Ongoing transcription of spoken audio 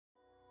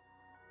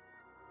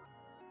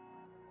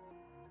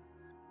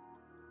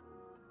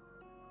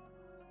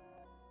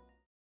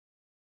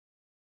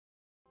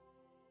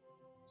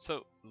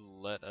So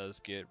let us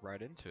get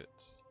right into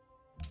it.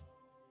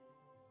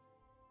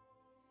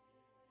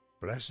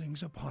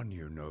 Blessings upon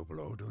you,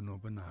 noble Oda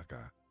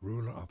Nobunaga,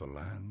 ruler of the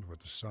land where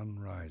the sun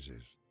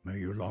rises. May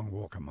you long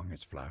walk among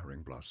its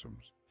flowering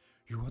blossoms.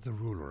 You are the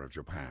ruler of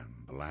Japan,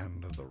 the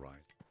land of the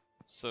right.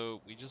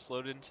 So we just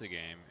loaded into the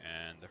game,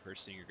 and the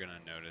first thing you're gonna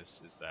notice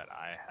is that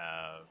I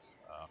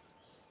have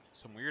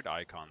some weird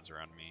icons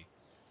around me,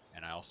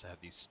 and I also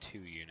have these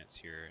two units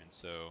here. And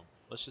so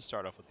let's just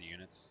start off with the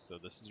units. So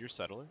this is your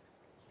settler.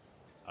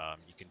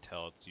 You can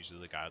tell it's usually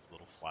the guy with the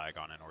little flag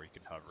on it, or you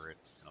can hover it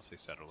and it'll say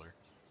settler.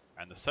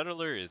 And the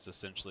settler is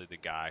essentially the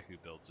guy who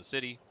builds a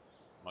city,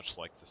 much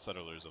like the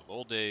settlers of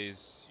old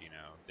days. You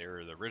know,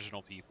 they're the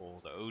original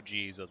people, the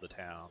OGs of the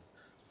town,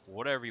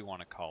 whatever you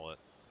want to call it.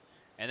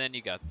 And then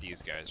you got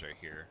these guys right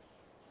here.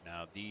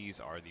 Now these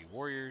are the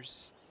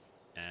warriors,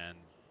 and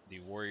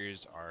the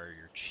warriors are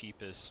your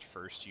cheapest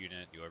first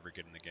unit you'll ever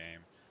get in the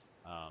game.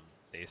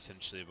 They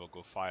essentially will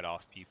go fight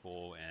off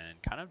people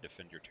and kind of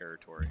defend your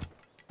territory.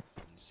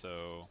 And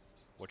so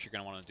what you're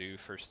going to want to do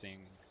first thing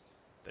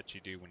that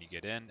you do when you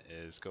get in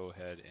is go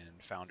ahead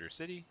and found your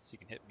city. So you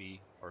can hit B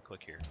or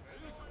click here.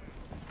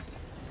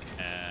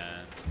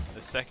 And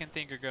the second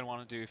thing you're going to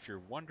want to do, if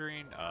you're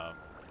wondering, out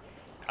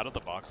of the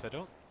box, I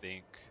don't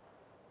think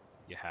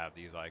you have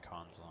these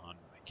icons on.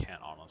 I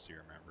can't honestly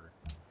remember.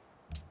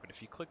 But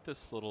if you click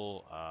this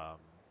little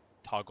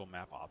toggle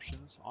map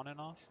options on and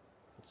off,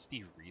 it's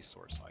the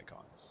resource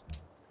icons.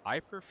 I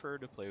prefer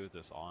to play with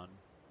this on.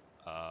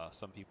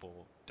 Some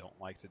people don't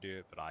like to do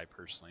it, but I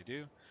personally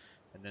do.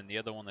 And then the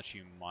other one that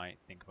you might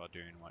think about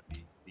doing might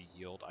be the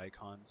yield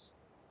icons.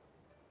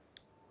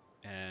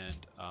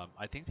 And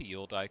I think the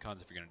yield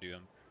icons, if you're going to do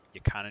them,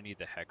 you kind of need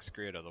the hex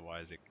grid,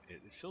 otherwise it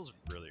feels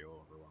really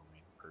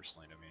overwhelming,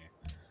 personally, to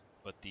me.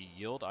 But the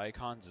yield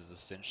icons is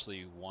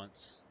essentially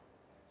once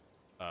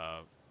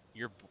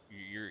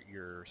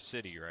your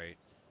city, right?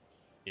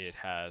 It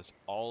has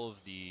all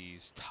of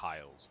these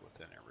tiles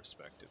within it,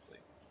 respectively,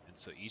 and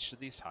so each of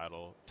these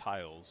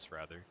tiles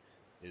rather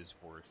is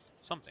worth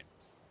something.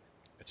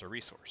 It's a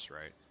resource,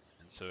 right?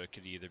 And so it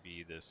could either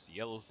be this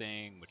yellow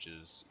thing, which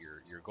is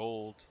your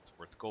gold. It's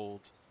worth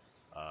gold.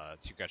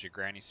 So you got your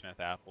Granny Smith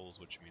apples,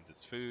 which means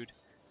it's food,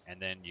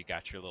 and then you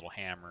got your little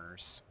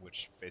hammers,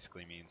 which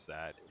basically means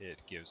that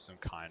it gives some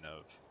kind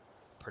of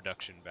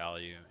production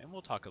value. And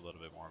we'll talk a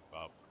little bit more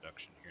about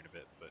production here in a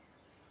bit, but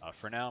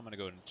for now I'm going to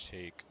go and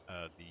take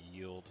the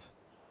yield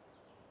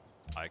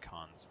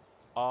icons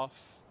off,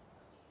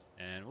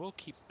 and we'll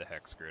keep the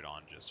hex grid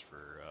on just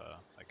for,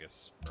 I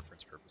guess,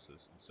 reference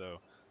purposes. And so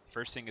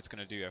first thing it's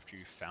going to do after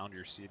you found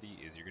your city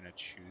is you're going to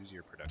choose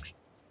your production.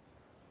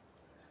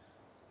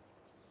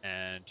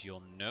 And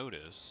you'll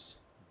notice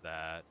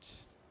that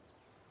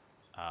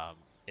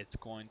it's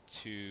going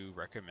to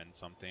recommend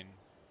something.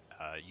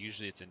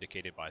 Usually it's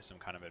indicated by some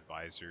kind of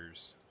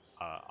advisor's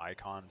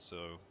icon,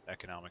 so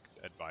economic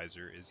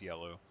advisor is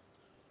yellow,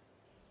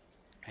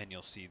 and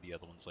you'll see the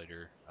other ones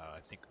later. I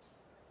think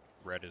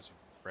red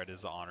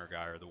is the honor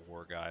guy or the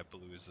war guy,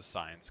 blue is the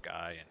science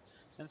guy,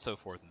 and so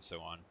forth and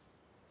so on.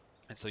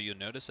 And so you'll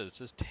notice that it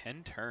says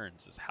 10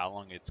 turns is how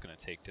long it's going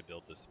to take to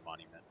build this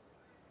monument.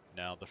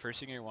 Now, the first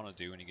thing you want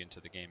to do when you get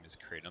into the game is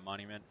create a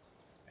monument,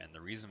 and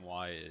the reason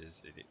why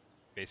is it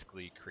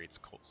basically creates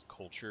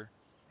culture,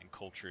 and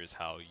culture is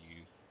how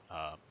you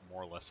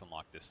more or less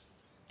unlock this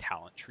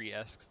talent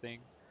tree-esque thing.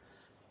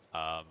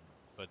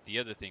 But the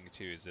other thing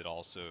too is it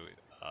also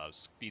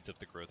speeds up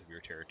the growth of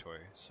your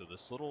territory. So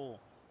this little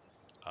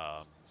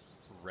um,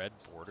 red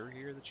border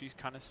here that you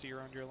kind of see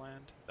around your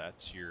land,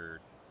 that's your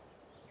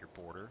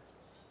border.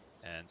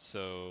 And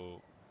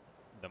so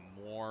the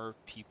more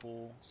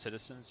people,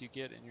 citizens you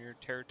get in your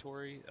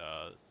territory,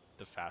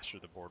 the faster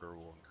the border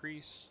will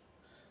increase.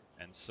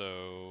 And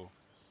so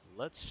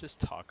let's just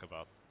talk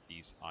about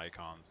these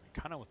icons and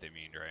kind of what they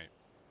mean, right?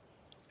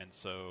 And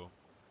so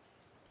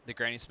the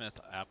Granny Smith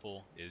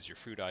apple is your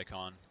food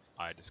icon.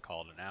 I just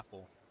call it an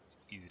apple. It's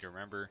easy to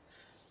remember.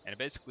 And it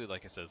basically,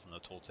 like it says in the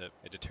tooltip,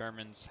 it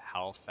determines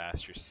how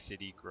fast your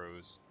city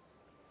grows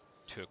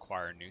to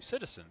acquire new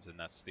citizens, and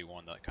that's the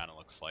one that kind of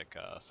looks like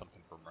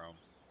something from Rome.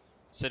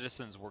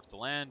 Citizens work the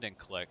land and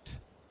collect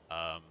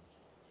um,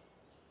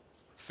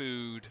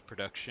 food,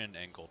 production,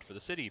 and gold for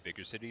the city.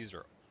 Bigger cities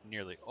are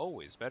nearly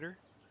always better.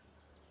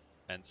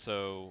 And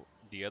so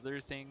the other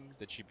thing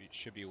that you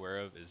should be aware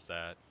of is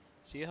that,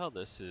 see how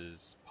this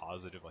is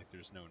positive, like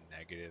there's no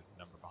negative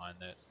number behind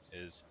it,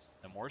 is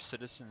the more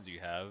citizens you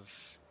have,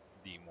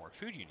 the more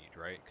food you need,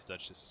 right? Because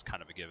that's just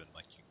kind of a given.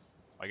 Like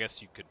I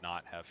guess you could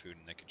not have food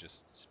and they could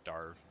just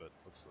starve, but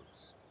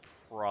let's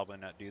probably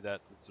not do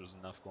that. There's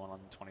enough going on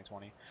in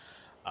 2020.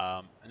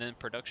 And then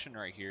production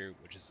right here,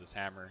 which is this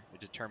hammer, it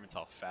determines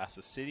how fast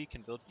a city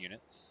can build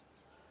units.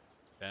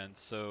 And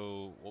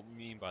so what we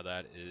mean by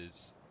that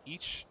is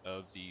each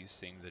of these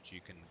things that you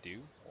can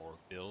do or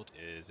build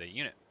is a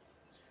unit.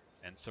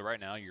 And so right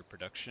now your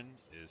production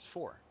is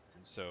 4.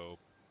 And so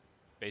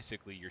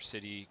basically your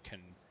city can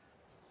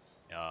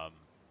um,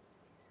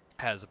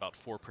 has about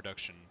 4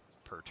 production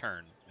per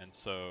turn. And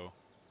so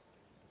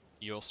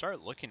you'll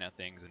start looking at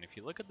things, and if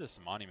you look at this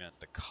monument,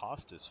 the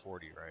cost is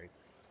 40, right?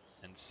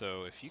 And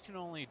so if you can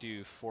only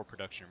do 4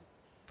 production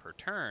per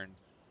turn,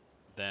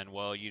 then,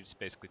 well, you just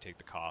basically take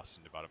the cost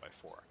and divide it by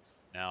 4.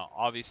 Now,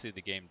 obviously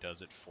the game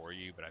does it for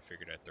you, but I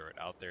figured I'd throw it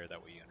out there,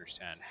 that way you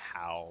understand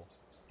how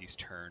these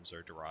turns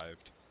are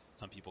derived.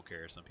 Some people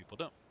care, some people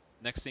don't.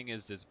 Next thing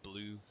is this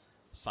blue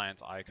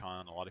science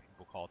icon. A lot of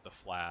people call it the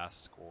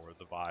flask, or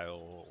the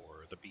vial,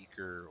 or the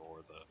beaker, or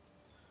the,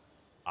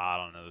 I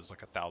don't know, there's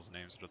like 1,000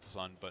 names under the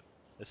sun, but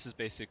this is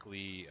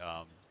basically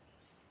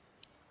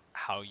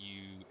how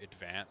you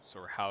advance,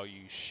 or how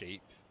you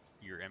shape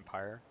your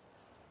empire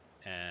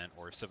and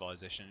or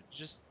civilization,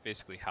 just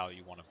basically how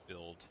you want to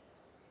build.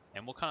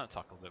 And we'll kind of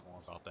talk a little bit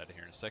more about that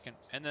here in a second.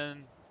 And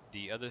then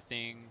the other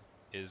thing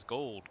is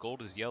gold.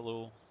 Gold is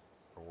yellow,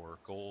 or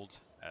gold,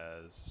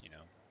 as you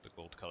know, the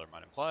gold color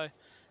might imply.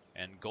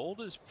 And gold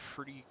is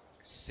pretty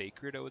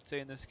sacred, I would say,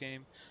 in this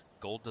game.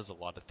 Gold does a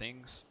lot of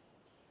things.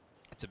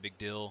 It's a big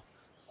deal.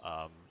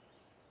 Um,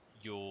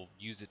 you'll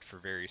use it for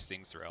various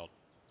things throughout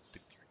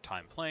your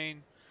time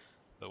playing,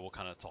 but we'll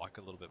kind of talk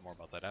a little bit more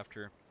about that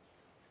after.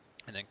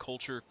 And then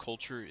culture.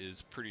 Culture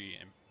is pretty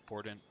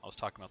important. I was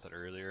talking about that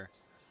earlier.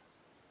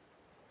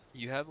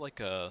 You have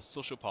like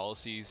social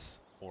policies,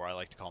 or I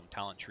like to call them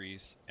talent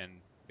trees, and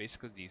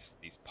basically these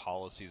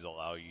policies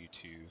allow you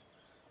to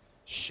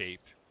shape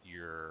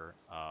your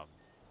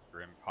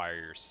empire,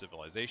 your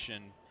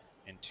civilization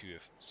into a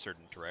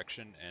certain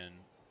direction. And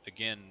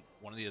again,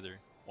 one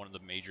of the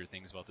major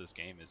things about this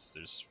game is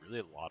there's really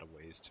a lot of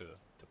ways to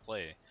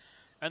play,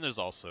 and there's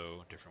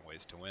also different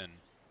ways to win.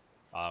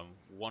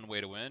 One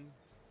way to win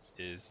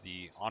is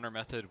the honor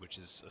method, which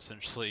is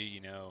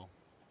essentially,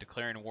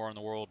 declaring war on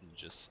the world and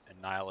just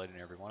annihilating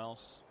everyone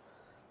else.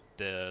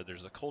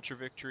 There's a culture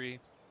victory.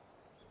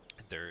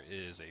 There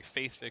is a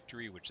faith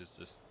victory, which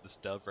is this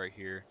dove right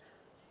here.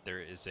 There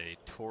is a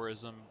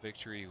tourism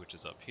victory, which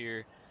is up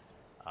here.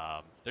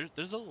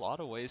 There's a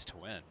lot of ways to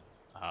win.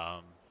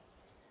 Um,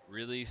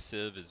 really,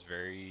 Civ is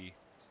very,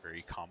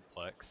 very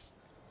complex,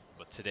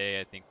 but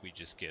today I think we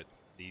just get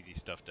the easy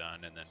stuff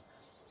done, and then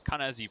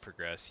kind of as you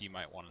progress, you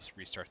might want to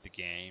restart the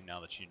game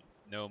now that you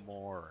know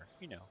more, or,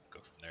 go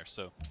from there.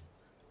 So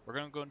we're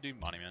going to go and do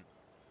Monument,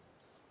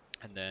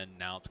 and then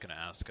now it's going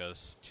to ask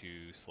us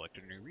to select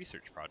a new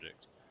research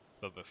project.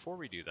 But before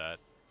we do that,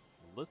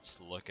 let's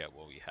look at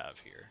what we have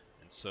here.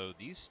 And so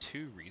these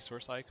two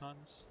resource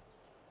icons,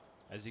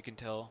 as you can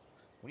tell,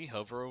 when you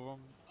hover over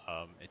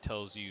them, it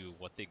tells you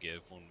what they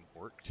give when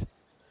worked,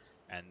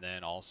 and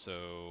then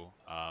also,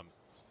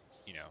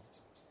 you know,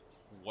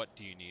 what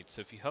do you need.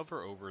 So if you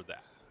hover over the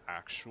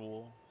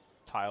actual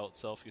tile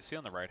itself, you'll see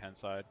on the right hand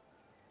side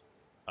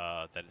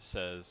that it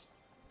says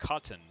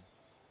cotton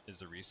is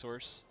the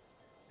resource,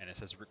 and it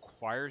says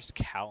requires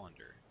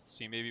calendar.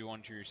 So you may be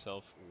wondering to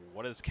yourself,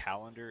 what is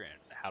calendar and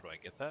how do I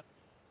get that?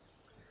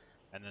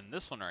 And then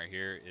this one right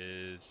here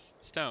is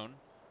stone,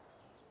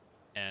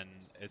 and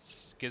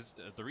it's gives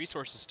the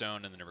resource is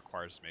stone, and then it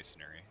requires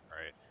masonry,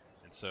 right?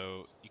 And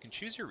so you can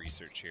choose your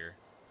research here,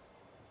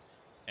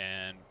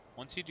 and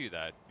once you do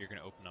that, you're going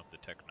to open up the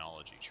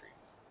technology tree.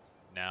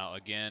 Now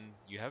again,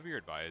 you have your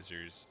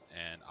advisors,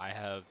 and I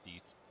have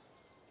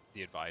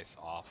the advice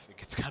off. It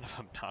gets kind of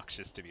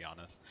obnoxious, to be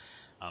honest,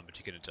 but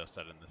you can adjust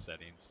that in the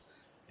settings.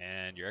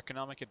 And your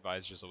economic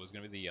advisor is always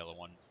going to be the yellow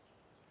one,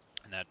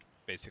 and that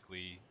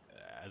basically,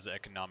 as an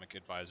economic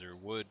advisor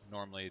would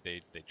normally,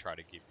 they try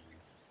to give you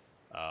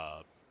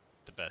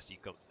the best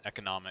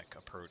economic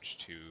approach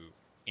to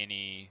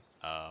any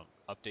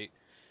update.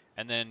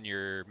 And then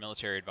your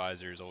military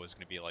advisor is always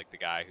going to be like the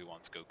guy who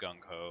wants to go gung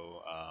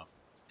ho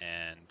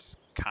and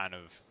kind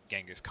of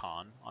Genghis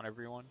Khan on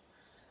everyone.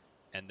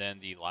 And then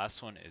the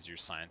last one is your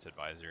science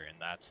advisor, and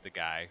that's the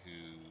guy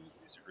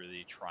who is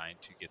really trying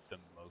to get the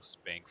most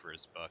bang for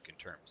his buck in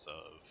terms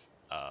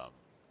of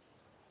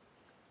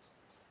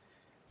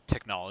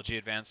technology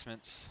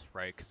advancements,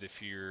 right? Because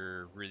if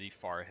you're really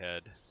far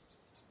ahead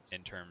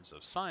in terms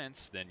of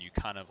science, then you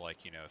kind of like,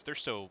 if they're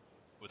still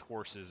with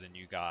horses and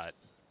you got,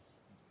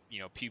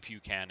 pew pew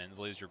cannons,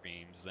 laser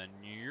beams, then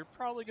you're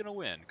probably going to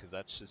win, because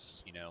that's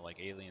just, like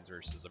aliens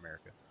versus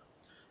America.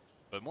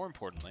 But more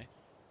importantly,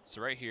 so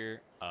right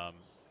here,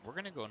 we're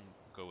going to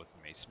go with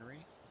masonry.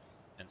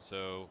 And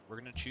so we're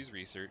going to choose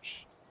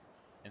research.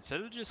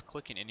 Instead of just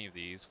clicking any of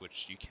these,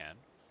 which you can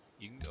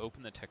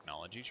open the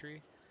technology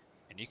tree,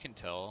 and you can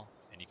tell,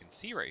 and you can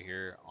see right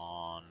here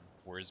on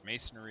where's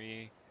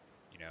masonry,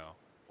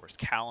 where's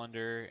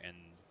calendar, and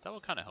that will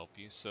kind of help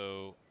you.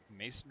 So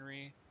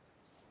masonry,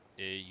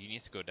 you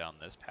need to go down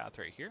this path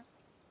right here,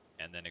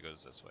 and then it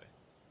goes this way.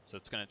 So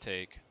it's going to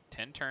take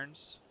 10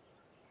 turns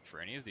for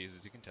any of these,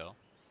 as you can tell,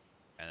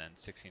 and then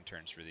 16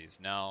 turns for these.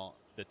 Now,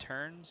 the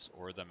turns,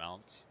 or the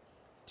amounts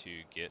to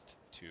get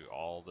to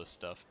all this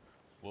stuff,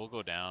 will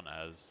go down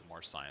as the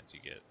more science you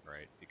get,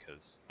 right?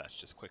 Because that's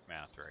just quick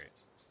math, right?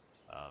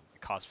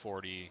 It costs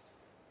 40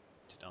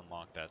 to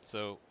unlock that.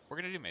 So we're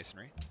going to do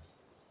masonry.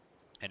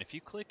 And if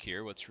you click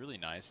here, what's really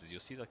nice is you'll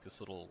see like this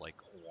little like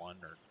one,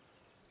 or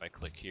if I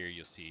click here,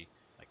 you'll see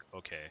like,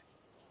 okay,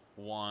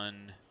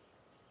 1,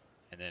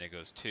 and then it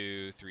goes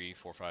 2, 3,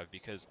 4, 5,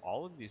 because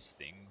all of these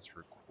things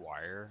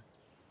require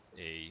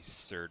a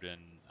certain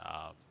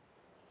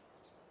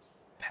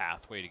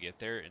pathway to get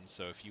there. And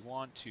so if you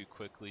want to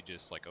quickly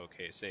just like,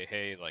 okay, say,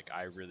 hey, like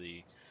I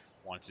really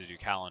want to do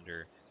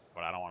calendar,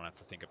 but I don't want to have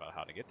to think about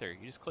how to get there,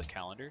 you just click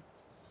calendar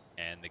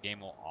and the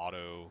game will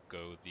auto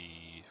go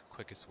the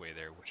quickest way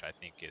there, which I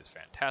think is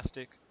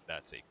fantastic.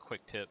 That's a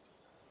quick tip.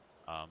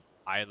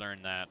 I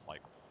learned that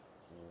like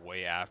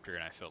way after,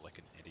 and I felt like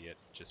an idiot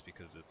just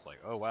because it's like,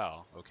 oh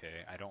wow,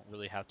 okay, I don't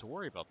really have to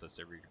worry about this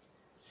every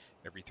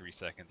 3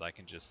 seconds. I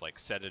can just like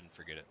set it and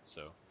forget it.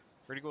 So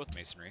we're gonna go with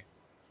masonry.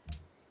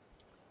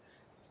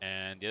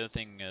 And the other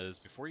thing is,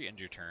 before you end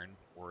your turn,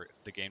 or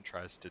the game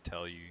tries to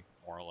tell you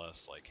more or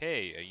less like,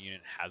 hey, a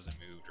unit hasn't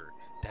moved or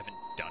they haven't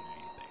done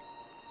anything.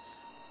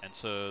 And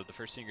so the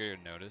first thing you're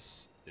going to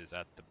notice is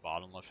at the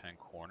bottom left-hand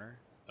corner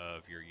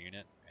of your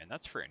unit, and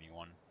that's for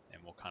anyone,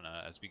 and we'll kind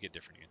of, as we get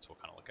different units, we'll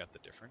kind of look at the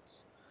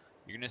difference.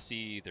 You're going to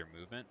see their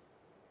movement,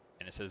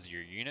 and it says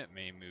your unit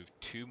may move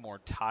 2 more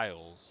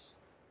tiles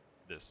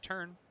this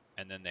turn,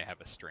 and then they have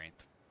a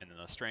strength. And then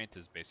the strength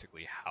is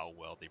basically how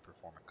well they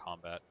perform in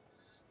combat,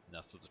 and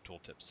that's what the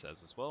tooltip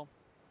says as well.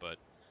 But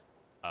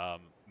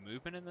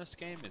movement in this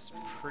game is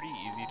pretty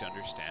easy to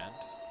understand.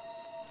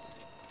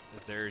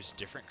 There's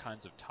different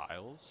kinds of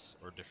tiles,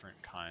 or different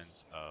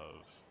kinds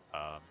of,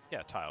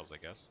 yeah, tiles, I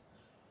guess.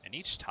 And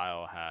each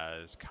tile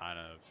has kind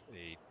of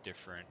a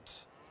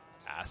different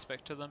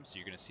aspect to them. So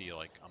you're going to see,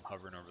 like, I'm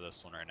hovering over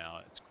this one right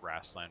now. It's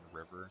grassland,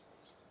 river.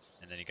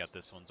 And then you got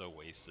this one's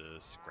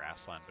oasis,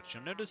 grassland. But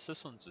you'll notice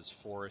this one's is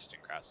forest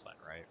and grassland,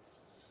 right?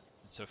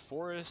 And so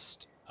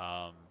forest,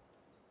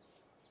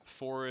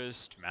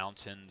 forest,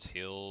 mountains,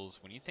 hills,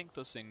 when you think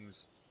those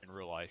things in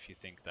real life, you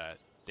think that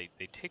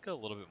they take a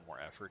little bit more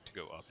effort to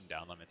go up and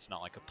down them. It's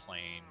not like a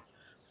plain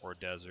or a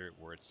desert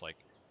where it's like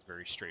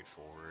very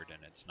straightforward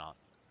and it's not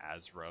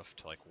as rough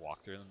to like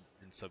walk through them.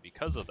 And so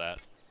because of that,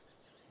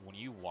 when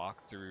you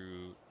walk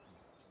through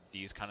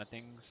these kind of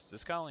things,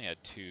 this guy only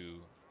had 2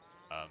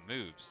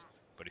 moves,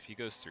 but if he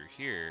goes through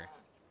here,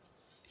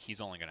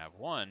 he's only gonna have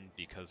 1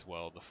 because,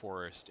 well, the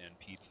forest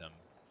impedes him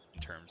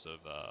in terms of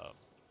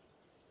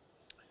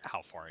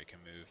how far he can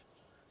move.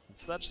 And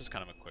so that's just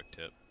kind of a quick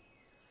tip.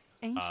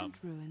 Ancient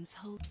ruins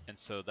hold. And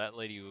so that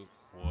lady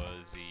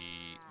was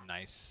the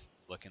nice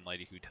looking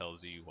lady who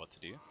tells you what to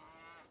do.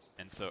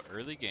 And so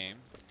early game,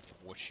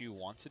 what you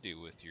want to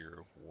do with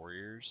your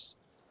warriors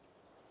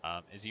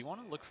is you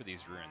want to look for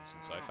these ruins.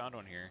 And so I found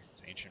one here.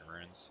 It's ancient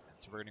ruins.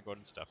 And so we're going to go ahead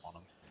and step on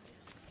them.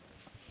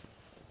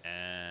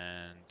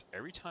 And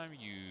every time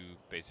you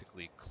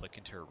basically click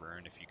into a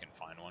ruin, if you can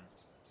find one,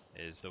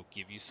 is they'll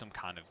give you some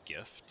kind of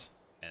gift.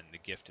 And the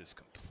gift is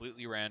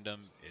completely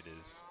random. It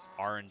is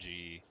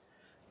RNG.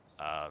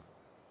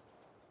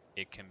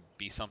 It can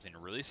be something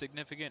really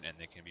significant, and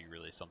it can be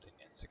really something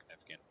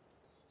insignificant.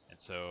 And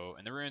so,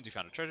 in the ruins, you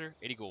found a treasure,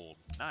 80 gold.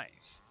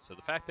 Nice. So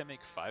the fact that I make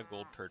 5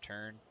 gold per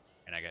turn,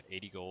 and I got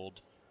 80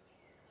 gold,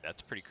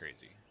 that's pretty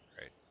crazy,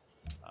 right?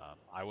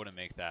 I wouldn't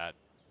make that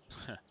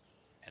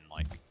in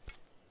like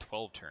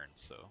 12 turns,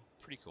 so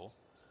pretty cool.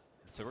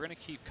 And so we're going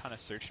to keep kind of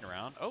searching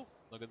around. Oh,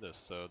 look at this.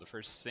 So the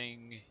first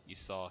thing you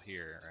saw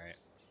here, right,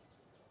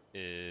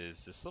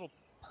 is this little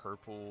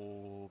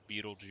purple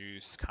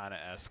Beetlejuice kind of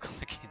esque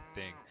looking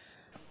thing.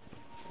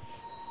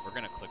 We're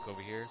gonna click over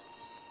here,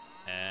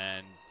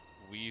 and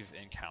we've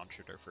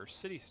encountered our first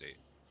city-state.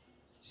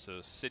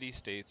 So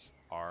city-states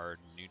are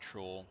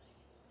neutral,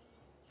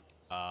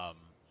 I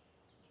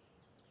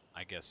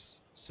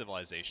guess,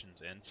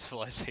 civilizations in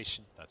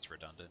civilization. That's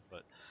redundant,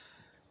 but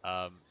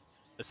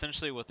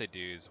essentially what they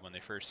do is when they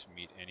first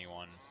meet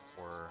anyone,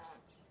 or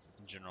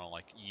in general,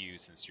 like you,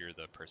 since you're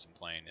the person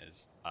playing,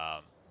 is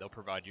they'll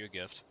provide you a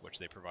gift, which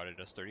they provided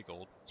us 30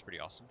 gold. It's pretty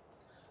awesome.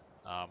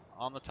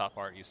 On the top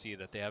art, you see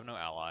that they have no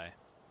ally,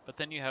 but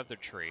then you have their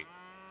trait,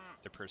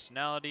 their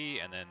personality,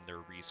 and then their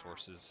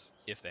resources,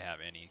 if they have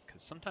any,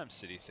 because sometimes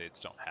city-states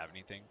don't have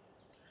anything.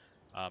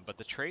 But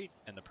the trait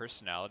and the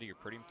personality are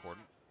pretty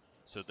important.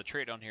 So the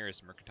trait on here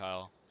is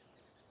mercantile.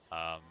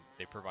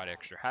 They provide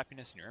extra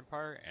happiness in your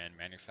empire and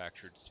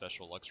manufactured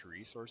special luxury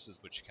resources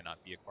which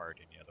cannot be acquired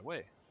any other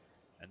way.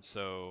 And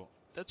so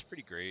that's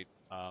pretty great.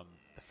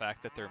 The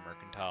fact that they're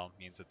mercantile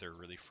means that they're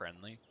really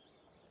friendly,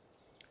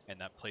 and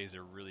that plays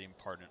a really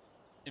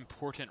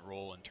important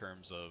role in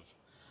terms of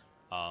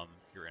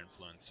your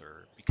influence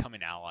or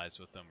becoming allies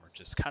with them, or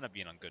just kind of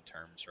being on good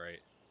terms, right?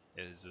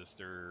 Is if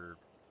they're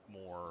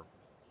more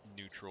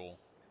neutral,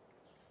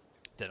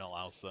 then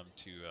allows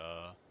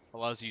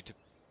you to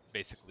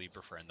basically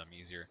befriend them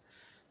easier.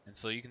 And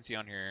so you can see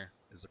on here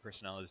is the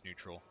personality is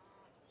neutral.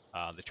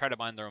 They try to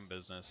mind their own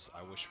business.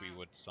 I wish we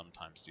would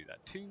sometimes do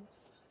that too.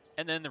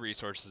 And then the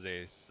resources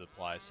they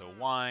supply, so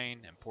wine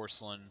and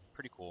porcelain,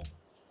 pretty cool.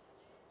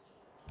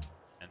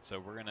 And so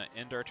we're gonna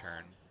end our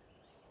turn.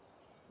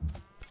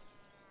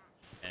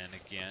 And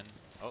again,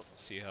 oh,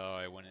 see how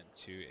I went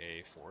into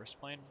a forest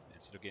plane?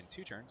 Instead of getting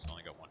 2 turns, I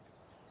only got 1.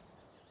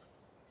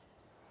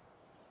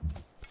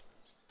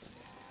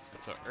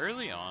 And so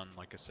early on,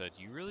 like I said,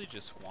 you really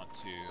just want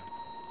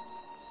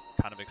to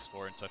kind of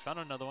explore. And so I found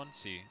another one.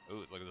 See,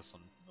 oh, look at this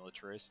one,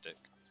 militaristic.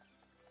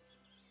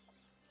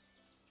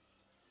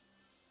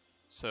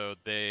 So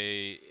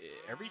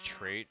every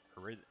trait,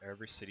 or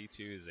every city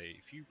too,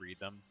 if you read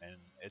them, and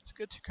it's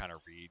good to kind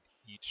of read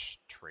each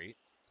trait,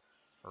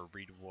 or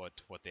read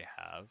what they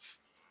have,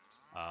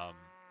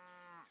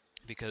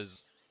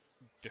 because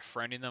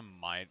befriending them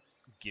might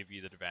give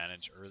you the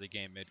advantage early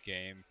game, mid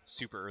game,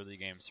 super early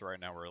game. So right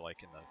now we're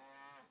like in the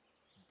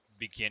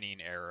beginning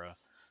era.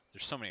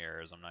 There's so many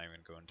eras, I'm not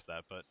even going into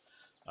that, but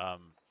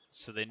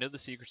so they know the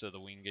secrets of the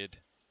winged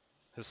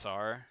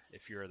Hussar.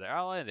 If you're the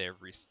ally, they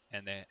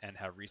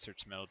have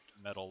research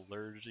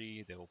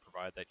metallurgy, they will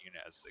provide that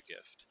unit as a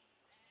gift.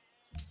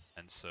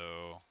 And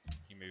so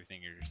you may be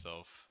thinking to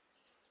yourself,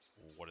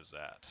 what is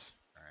that?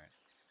 Alright.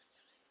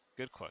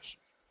 Good question.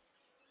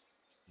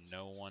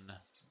 No one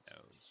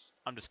knows.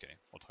 I'm just kidding.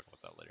 We'll talk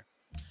about that later.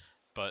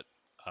 But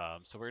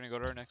so we're gonna go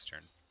to our next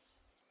turn.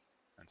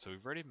 And so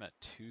we've already met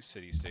 2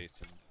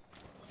 city-states, and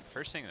the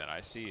first thing that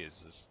I see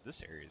is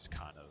this area is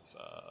kind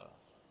of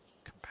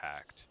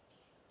compact.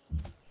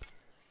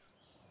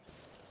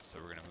 So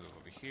we're gonna move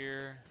over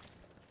here,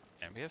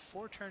 and we have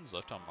 4 turns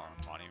left on our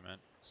monument,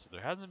 so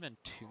there hasn't been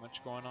too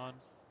much going on.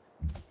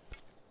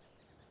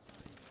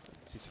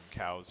 See some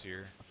cows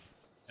here,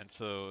 and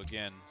so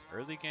again,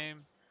 early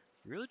game,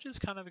 you're really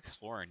just kind of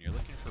exploring. You're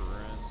looking for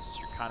ruins.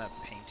 You're kind of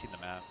painting the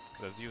map,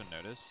 because as you will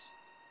notice,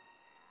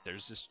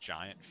 there's this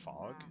giant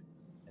fog,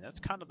 and that's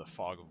kind of the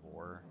fog of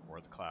war,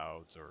 or the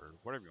clouds, or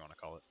whatever you want to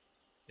call it.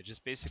 It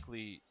just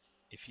basically,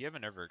 if you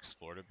haven't ever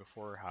explored it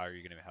before, how are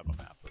you going to have a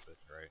map of it,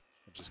 right?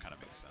 It just kind of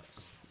makes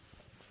sense.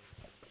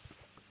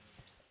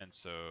 And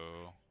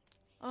so...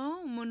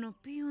 Oh,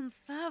 μονοποιούν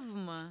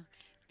θαύμα.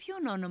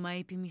 Ποιον όνομα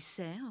είπε η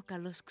Μισέ, ο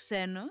καλός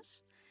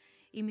ξένος?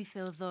 Είμαι η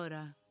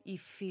Θεοδόρα, η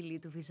φίλη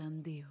του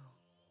Βυζαντίου.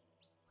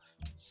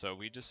 So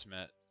we just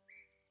met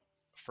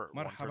for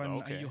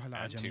مرحبا أيها and 2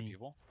 العجمي.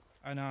 people.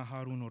 أنا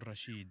هارون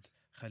الرشيد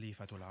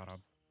خليفة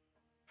العرب.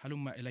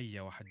 هلم إلي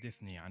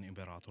وحدثني عن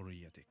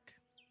إمبراطوريتك.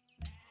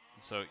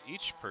 So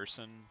each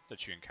person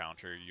that you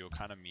encounter, you'll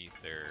kind of meet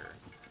their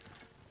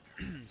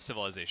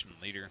civilization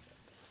leader.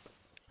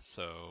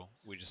 So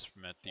we just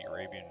met the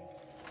Arabian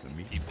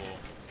people,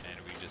 and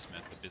we just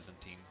met the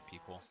Byzantine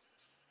people.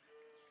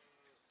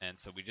 And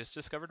so we just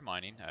discovered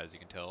mining, as you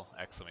can tell,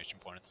 exclamation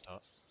point at the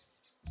top.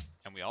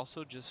 And we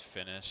also just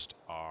finished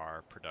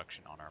our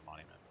production on our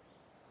monument.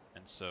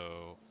 And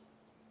so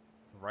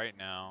right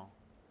now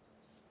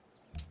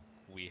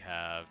we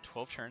have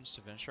 12 turns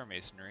to finish our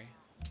masonry,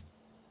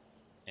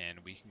 and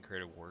we can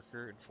create a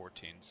worker in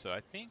 14. So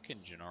I think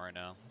in Genoa right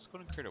now, let's go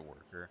ahead and create a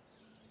worker.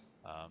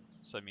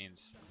 So that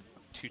means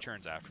 2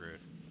 turns after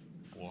it,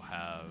 we'll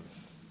have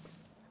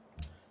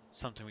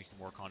something we can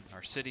work on in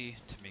our city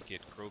to make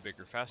it grow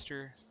bigger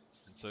faster.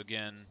 And so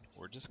again,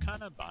 we're just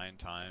kind of buying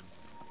time.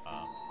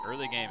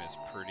 Early game is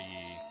pretty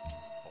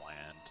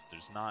bland.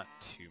 There's not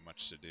too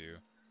much to do.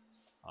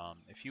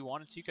 If you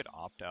wanted to, you could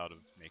opt out of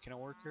making a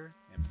worker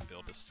and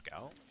build a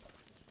scout.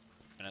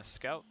 And a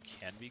scout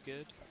can be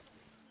good.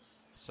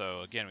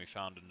 So again, we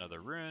found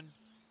another ruin,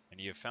 and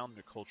you have found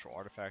the cultural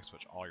artifacts,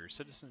 which all your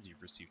citizens,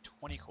 you've received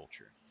 20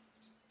 culture.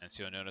 And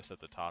so you'll notice at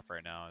the top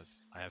right now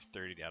is I have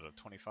 30 out of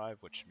 25,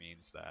 which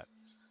means that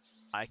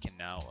I can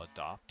now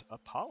adopt a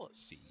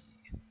policy.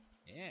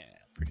 Yeah,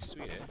 pretty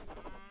sweet, eh?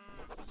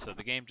 So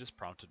the game just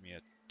prompted me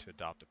to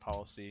adopt a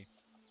policy.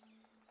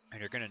 And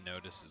you're going to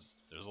notice is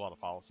there's a lot of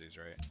policies,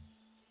 right?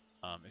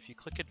 If you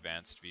click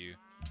advanced view,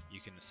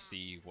 you can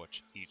see what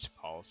each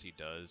policy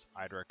does.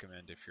 I'd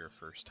recommend if you're a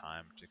first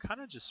time to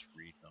kind of just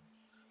read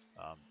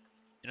them.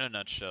 In a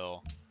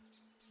nutshell,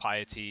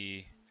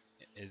 piety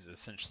is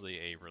essentially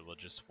a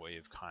religious way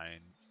of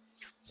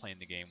playing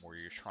the game where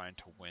you're trying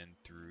to win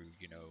through,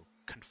 you know,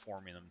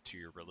 conforming them to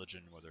your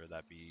religion, whether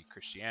that be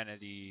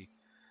Christianity,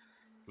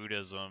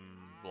 Buddhism,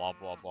 blah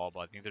blah blah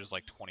blah. I think there's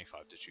like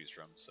 25 to choose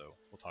from, so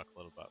we'll talk a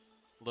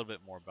little bit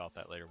more about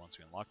that later once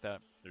we unlock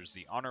that. There's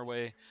the honor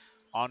way.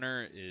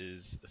 Honor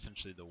is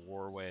essentially the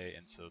war way,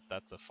 and so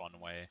that's a fun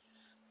way.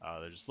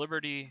 There's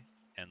liberty,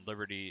 and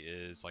liberty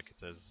is, like it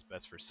says,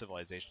 best for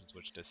civilizations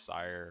which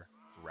desire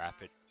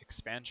rapid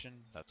expansion.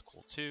 That's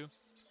cool too.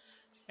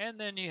 And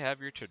then you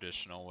have your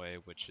traditional way,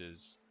 which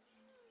is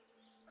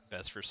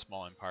best for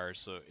small empires,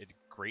 so it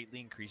greatly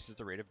increases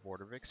the rate of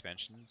border of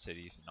expansion in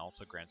cities and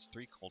also grants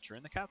 3 culture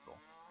in the capital.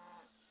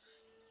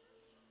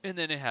 And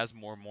then it has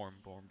more and more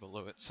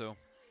below it. So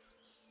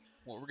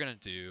what we're gonna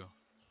do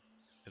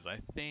is I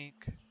think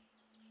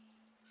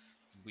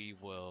we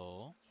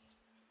will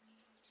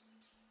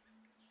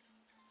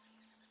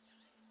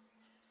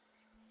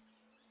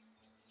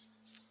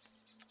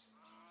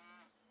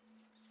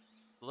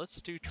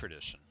let's do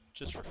tradition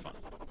just for fun.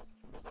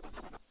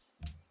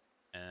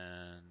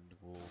 And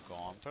we'll go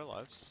on with our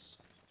lives.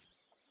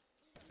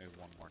 Move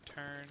 1 more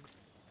turn,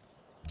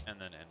 and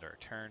then end our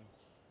turn.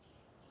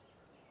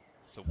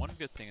 So one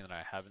good thing that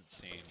I haven't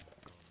seen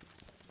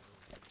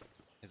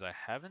is I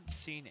haven't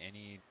seen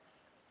any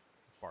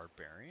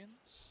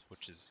barbarians,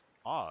 which is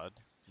odd.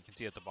 You can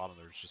see at the bottom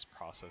there's just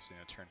processing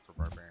a turn for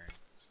barbarian.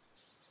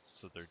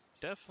 So they're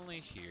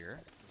definitely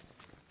here.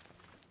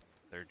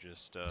 They're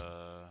just,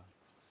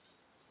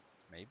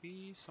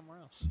 maybe somewhere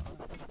else.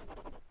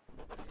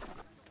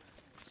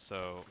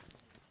 So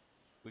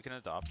we can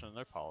adopt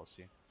another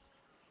policy.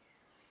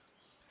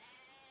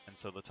 And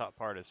so the top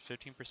part is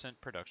 15%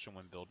 production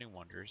when building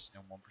wonders,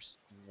 and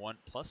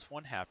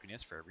 1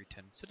 happiness for every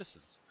 10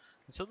 citizens.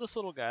 And so this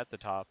little guy at the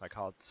top, I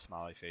call it the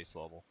smiley face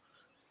level.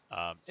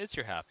 It's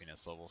your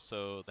happiness level.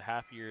 So the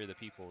happier the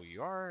people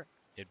you are,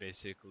 it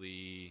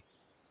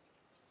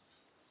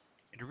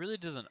really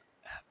doesn't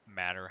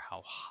matter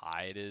how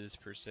high it is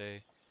per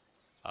se.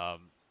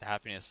 The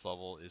happiness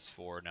level is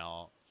for,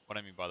 now what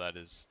I mean by that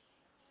is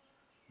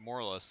more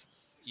or less,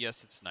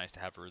 yes, it's nice to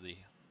have a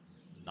really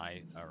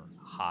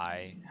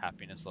high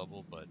happiness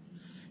level, but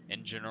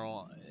in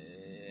general,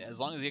 as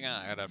long as you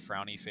got a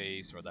frowny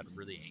face or that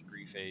really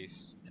angry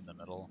face in the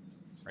middle,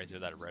 right there,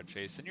 that red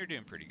face, then you're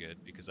doing pretty good,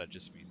 because that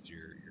just means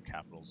your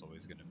capital is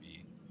always going to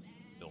be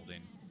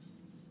building.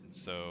 And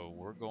so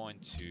we're going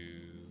to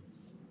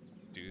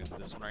do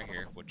this one right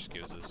here, which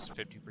gives us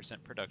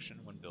 50% production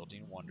when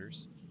building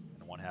wonders,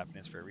 and 1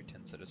 happiness for every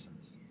 10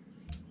 citizens.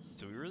 And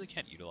so we really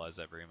can't utilize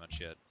that very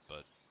much yet,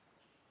 but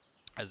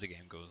as the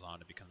game goes on,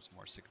 it becomes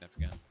more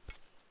significant.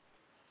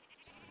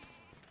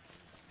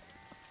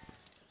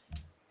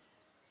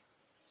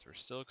 So we're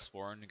still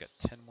exploring. We got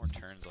 10 more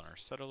turns on our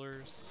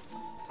settlers.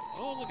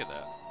 Oh, look at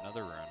that.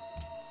 Another ruin.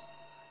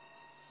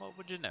 What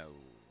would you know?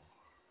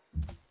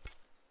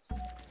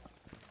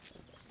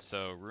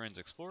 So, ruins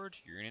explored.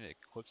 Your unit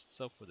equips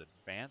itself with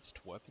advanced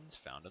weapons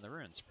found in the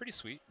ruins. Pretty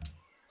sweet.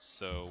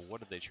 So, what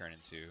did they turn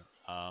into?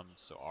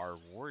 So our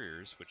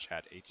warriors, which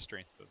had 8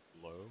 strength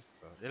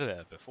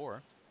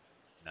before,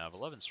 now have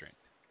 11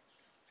 strength.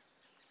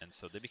 And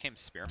so they became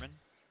spearmen.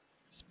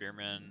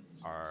 Spearmen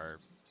are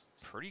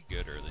pretty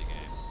good early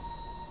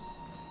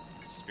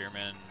game.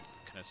 Spearmen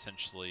can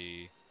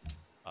essentially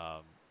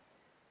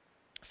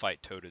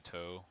fight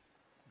toe-to-toe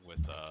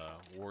with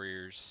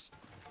warriors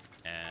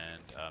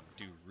and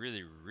do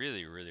really,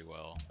 really, really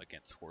well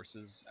against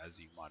horses, as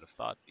you might have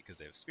thought, because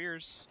they have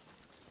spears.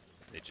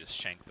 They just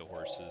shank the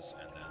horses,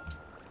 and then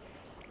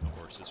the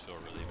horses feel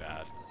really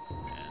bad,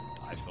 and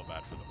I feel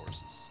bad for the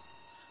horses.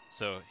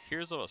 So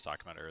here's what I was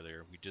talking about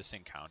earlier. We just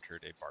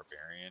encountered a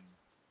barbarian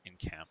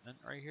encampment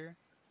right here,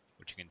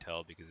 which you can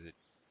tell because it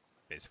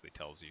basically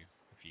tells you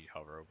if you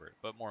hover over it.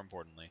 But more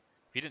importantly,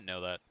 if you didn't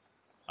know that,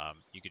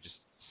 you could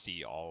just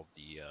see all of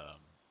the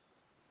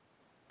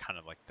kind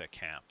of like the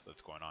camp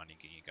that's going on.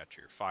 You got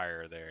your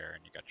fire there,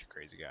 and you got your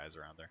crazy guys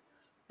around there,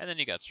 and then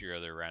you got your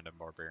other random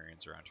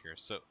barbarians around here.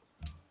 So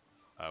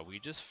we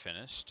just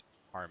finished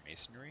our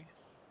masonry,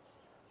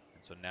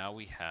 and so now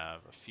we have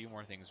a few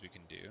more things we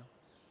can do.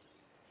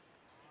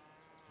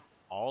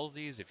 All of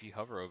these, if you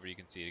hover over, you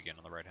can see it again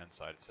on the right hand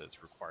side. It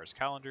says requires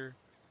calendar,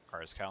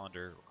 requires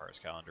calendar, requires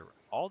calendar.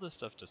 All this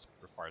stuff just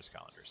requires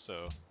calendar.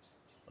 So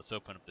let's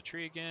open up the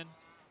tree again,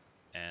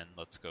 and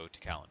let's go to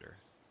calendar,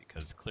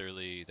 because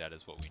clearly that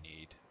is what we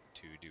need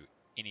to do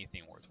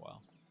anything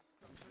worthwhile.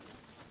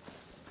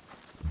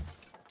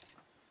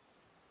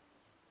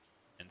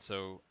 And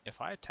so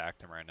if I attack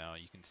them right now,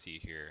 you can see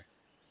here,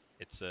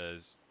 it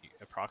says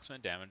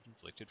approximate damage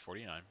inflicted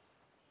 49.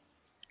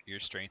 Your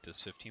strength is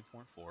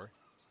 15.4.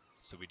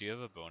 So we do have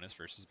a bonus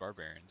versus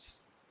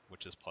barbarians,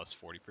 which is plus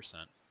 40%.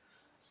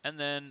 And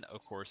then,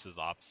 of course, is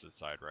the opposite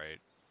side, right?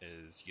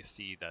 Is you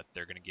see that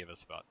they're going to give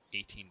us about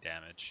 18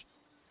 damage.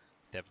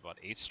 They have about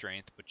 8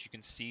 strength, but you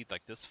can see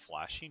like this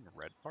flashing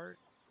red part,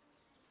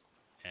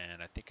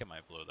 and I think I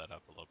might blow that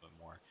up a little bit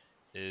more,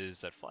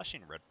 is that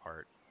flashing red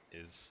part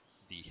is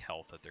the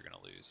health that they're going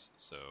to lose.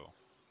 So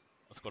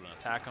let's go ahead and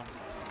attack them.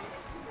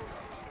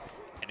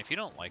 And if you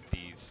don't like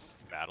these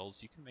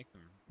battles, you can make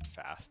them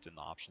fast in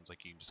the options,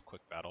 like you can just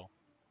quick battle.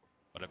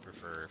 But I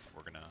prefer, if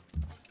we're gonna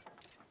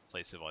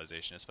play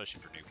Civilization,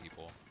 especially for new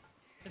people,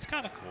 it's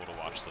kind of cool to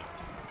watch them,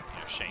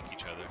 shank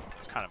each other.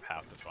 It's kind of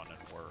half the fun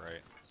in war,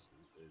 right?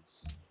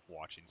 Is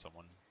watching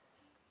someone.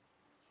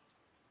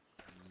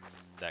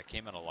 That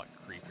came out a lot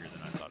creepier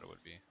than I thought it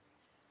would be.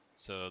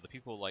 So the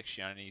people who like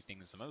shiny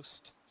things the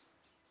most,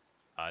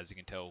 as you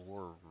can tell,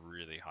 we're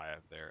really high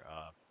up there.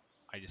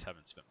 I just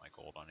haven't spent my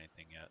gold on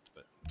anything yet,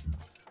 but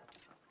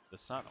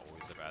that's not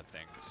always a bad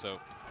thing. So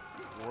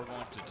we're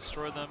going to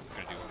destroy them.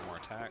 We're going to do one more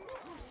attack.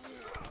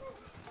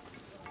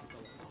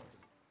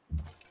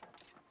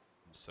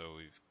 And so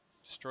we've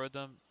destroyed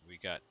them. We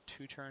got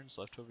 2 turns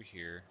left over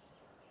here.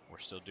 We're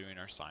still doing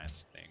our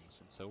science things,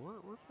 and so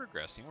we're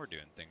progressing. We're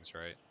doing things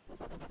right.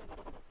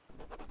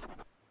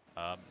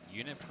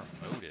 Unit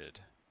promoted.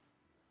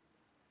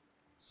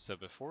 So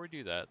before we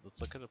do that, let's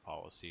look at a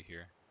policy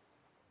here.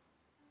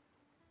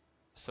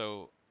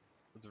 So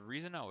the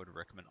reason I would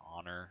recommend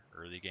honor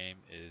early game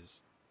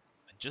is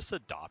just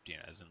adopting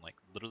it, as in like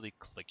literally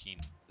clicking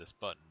this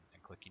button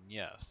and clicking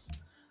yes.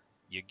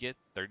 You get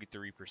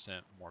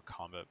 33% more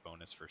combat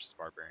bonus versus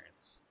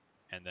barbarians,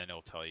 and then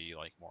it'll tell you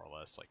like more or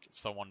less like if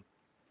someone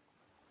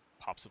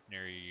pops up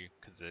near you,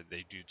 because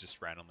they do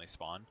just randomly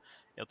spawn,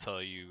 it'll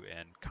tell you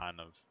and kind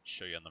of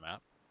show you on the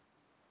map,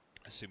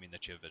 assuming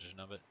that you have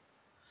vision of it.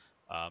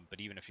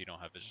 But even if you don't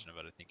have vision of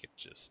it, I think it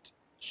just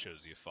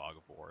shows you a fog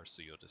of war,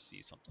 so you'll just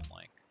see something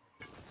like,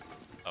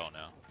 oh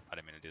no, I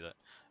didn't mean to do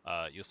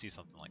that. You'll see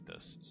something like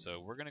this. So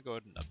we're gonna go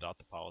ahead and adopt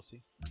the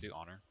policy, do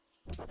honor,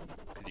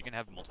 because you can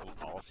have multiple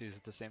policies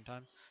at the same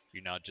time.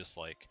 You're not just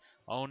like,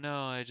 oh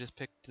no, I just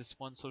picked this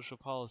one social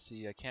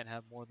policy, I can't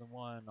have more than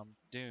one, I'm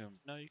doomed.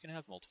 No, you can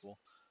have multiple.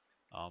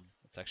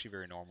 It's actually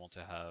very normal to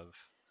have,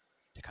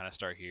 to kind of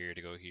start here,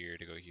 to go here,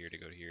 to go here, to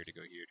go here, to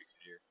go here, to go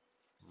here.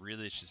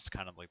 Really, it's just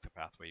kind of like the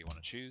pathway you want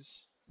to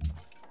choose.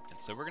 And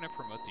so we're going to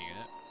promote the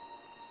unit.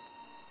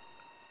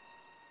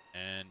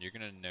 And you're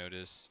going to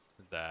notice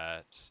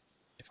that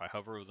if I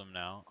hover over them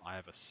now, I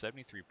have a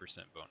 73%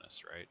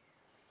 bonus, right?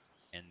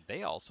 And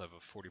they also have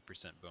a 40%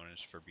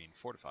 bonus for being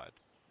fortified.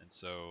 And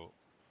so,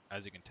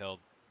 as you can tell,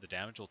 the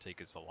damage we'll take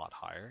is a lot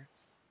higher.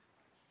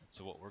 And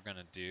so what we're going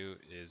to do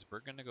is we're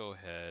going to go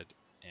ahead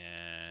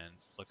and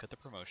look at the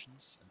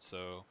promotions. And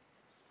so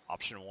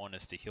option 1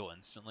 is to heal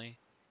instantly.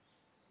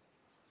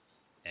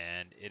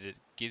 And it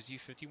gives you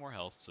 50 more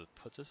health, so it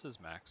puts us as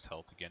max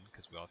health again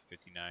because we all have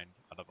 59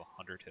 out of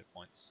 100 hit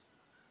points.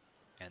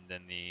 And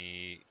then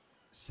the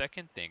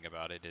second thing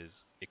about it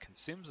is it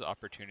consumes the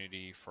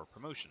opportunity for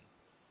promotion.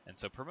 And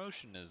so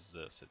promotion is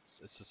this,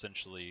 it's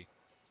essentially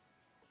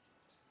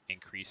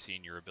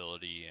increasing your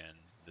ability in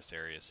this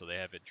area. So they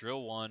have it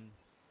drill 1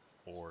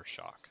 or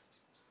shock.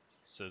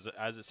 So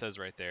as it says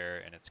right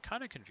there, and it's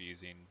kind of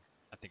confusing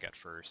I think at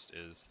first,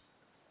 is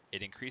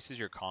it increases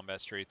your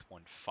combat strength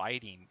when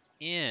fighting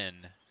in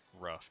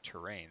rough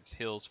terrains,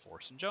 hills,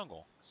 forest, and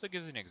jungle. So it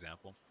gives you an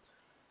example.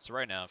 So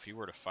right now, if you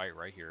were to fight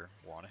right here,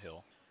 we're on a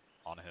hill,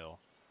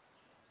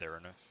 they're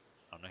on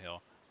a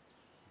hill,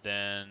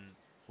 then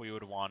we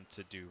would want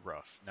to do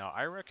rough. Now,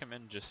 I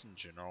recommend just in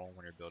general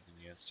when you're building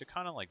units to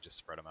kind of like just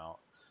spread them out.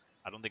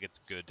 I don't think it's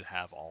good to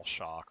have all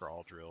shock or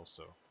all drill,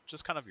 so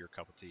just kind of your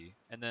cup of tea.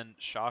 And then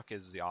shock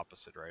is the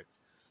opposite, right?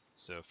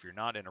 So if you're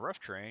not in a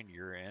rough terrain,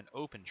 you're in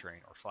open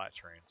terrain or flat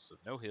terrain. So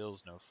no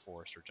hills, no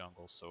forest or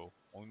jungle. So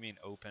when we mean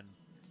open,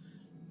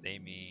 they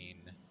mean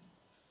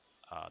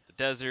the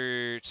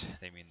desert,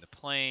 they mean the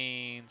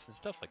plains and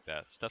stuff like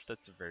that. Stuff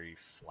that's very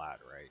flat,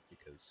 right?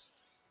 Because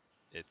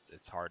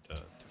it's hard to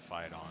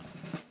fight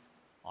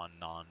on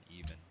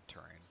non-even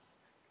terrain.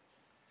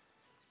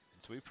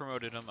 And so we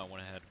promoted them. I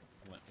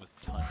went with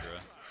Tundra.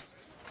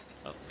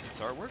 Oh,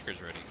 it's our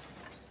workers ready.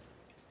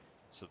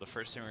 So the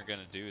first thing we're going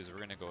to do is we're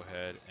going to go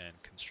ahead and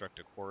construct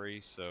a quarry.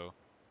 So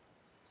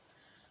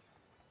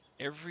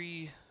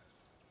every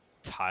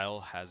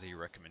tile has a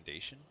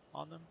recommendation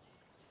on them,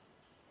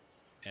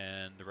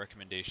 and the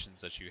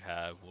recommendations that you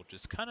have will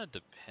just kind of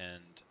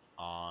depend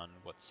on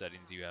what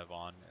settings you have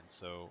on. And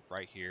so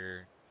right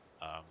here,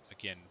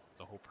 again,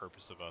 the whole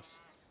purpose of us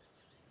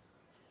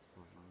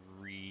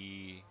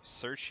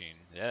researching,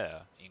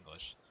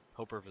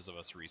 whole purpose of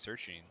us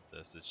researching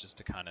this is just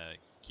to kind of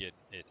get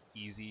it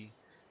easy.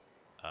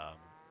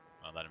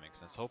 Well, that makes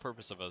sense. The whole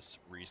purpose of us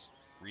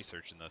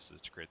researching this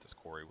is to create this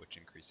quarry, which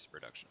increases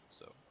production.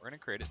 So we're going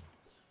to create it.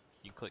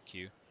 You can click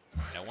Q.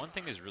 Now one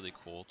thing is really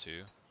cool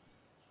too,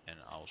 and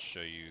I'll show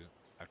you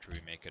after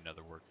we make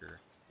another worker.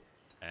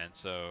 And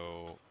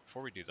so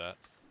before we do that,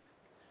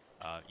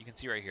 you can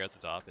see right here at the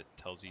top, it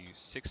tells you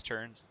 6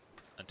 turns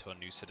until a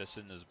new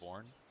citizen is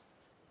born.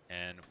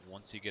 And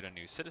once you get a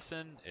new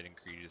citizen, it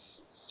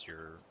increases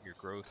your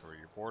growth or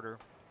your border.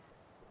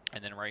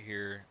 And then right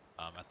here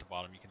at the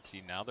bottom, you can see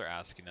now they're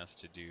asking us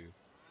to do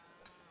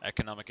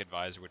economic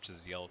advisor, which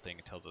is the yellow thing.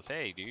 It tells us,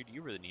 hey, dude,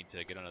 you really need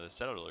to get another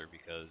settler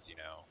because, you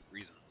know,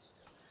 reasons.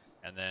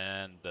 And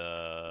then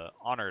the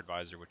honor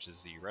advisor, which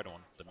is the red one,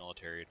 the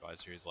military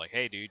advisor, is like,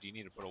 hey, dude, you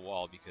need to put a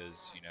wall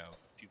because, you know,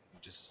 people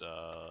can just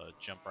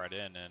jump right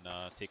in and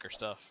take our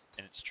stuff.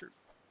 And it's true.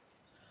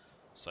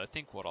 So I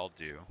think what I'll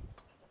do,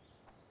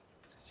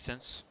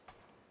 since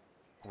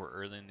we're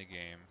early in the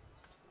game,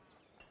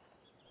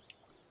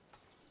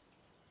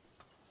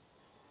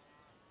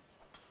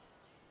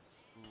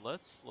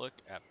 let's look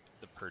at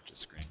the purchase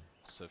screen.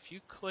 So if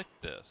you click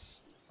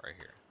this right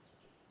here,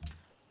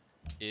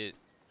 it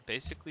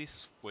basically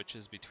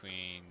switches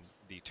between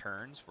the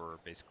turns, where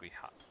basically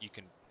you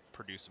can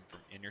produce them from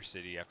in your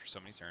city after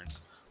so many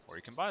turns, or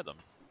you can buy them.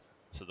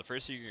 So the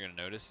first thing you're going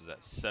to notice is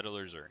that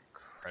settlers are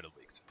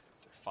incredibly expensive.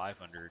 They're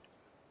 500,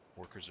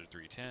 workers are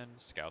 310,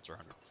 scouts are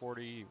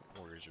 140,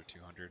 warriors are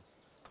 200.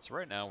 So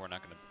right now we're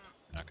not going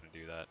to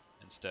do that.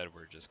 Instead,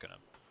 we're just going to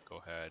go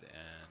ahead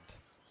and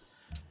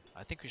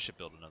I think we should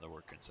build another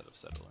worker instead of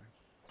settler.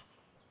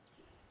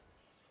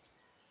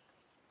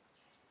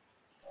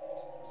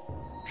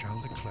 Shall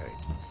the clay?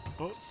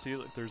 Oh, see,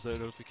 look, there's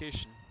that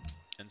notification.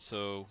 And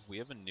so we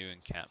have a new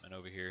encampment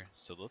over here.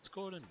 So let's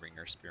go ahead and bring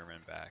our spearmen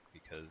back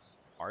because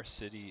our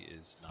city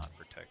is not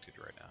protected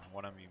right now.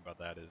 What I mean by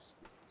that is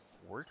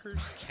workers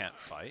can't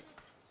fight.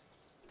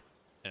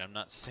 And I'm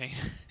not saying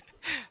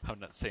I'm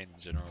not saying in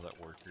general that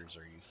workers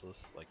are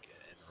useless, like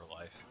in real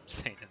life. I'm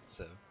saying it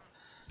so.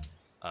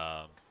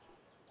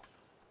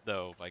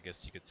 Though I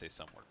guess you could say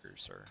some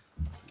workers are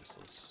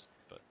useless,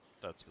 but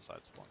that's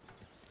besides the point.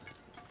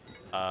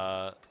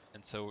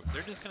 And so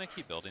they're just gonna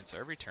keep building. So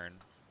every turn,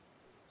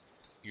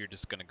 you're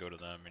just gonna go to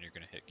them and you're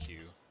gonna hit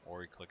Q,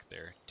 or you click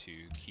there to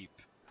keep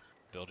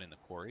building the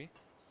quarry.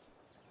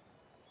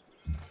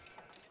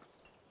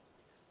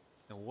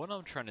 And what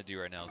I'm trying to do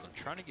right now is I'm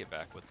trying to get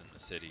back within the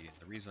city, and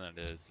the reason that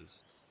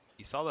is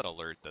you saw that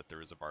alert that there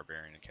was a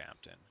barbarian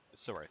encamped in.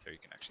 It's still right there, you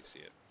can actually see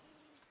it.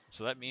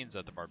 So that means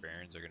that the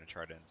barbarians are going to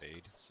try to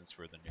invade since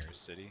we're the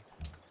nearest city.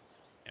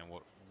 And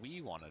what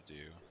we want to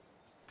do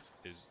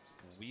is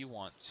we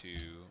want to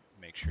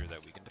make sure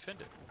that we can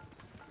defend it.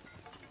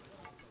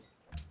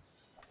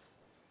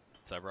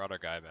 So I brought our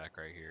guy back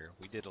right here.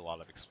 We did a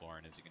lot of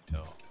exploring, as you can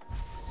tell.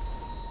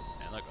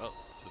 And look, oh,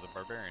 there's a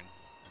barbarian.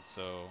 And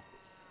so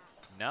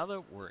now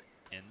that we're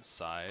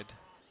inside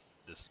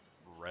this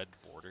red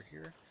border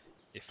here,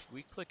 if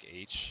we click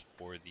H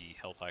or the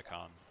health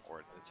icon, or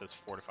it says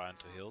fortify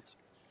until healed,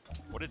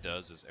 what it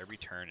does is every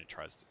turn it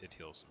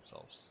heals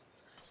themselves.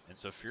 And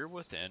so if you're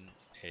within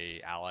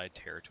a allied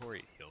territory,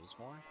 it heals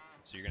more.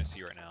 So you're gonna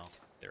see right now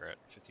they're at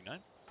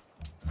 59.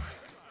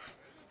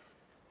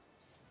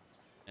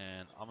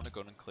 And I'm gonna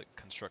go ahead and click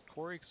construct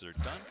quarry because they're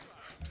done.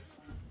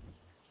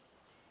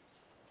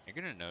 You're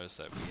gonna notice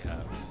that we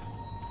have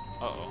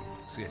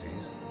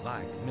Cities,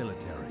 like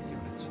military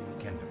units,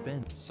 can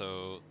defend.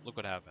 So look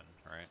what happened,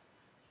 right?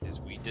 Is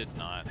we did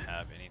not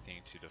have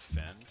anything to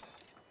defend,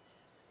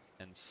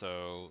 and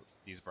so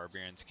these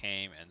barbarians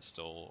came and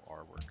stole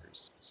our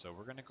workers. So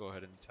we're gonna go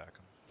ahead and attack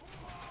them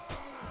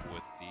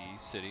with the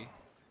city,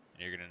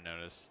 and you're gonna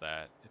notice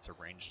that it's a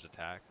ranged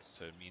attack,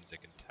 so it means they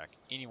can attack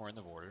anywhere in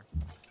the border.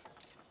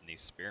 And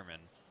these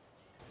spearmen,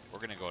 we're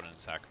gonna go ahead and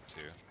attack them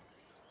too.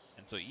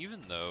 And so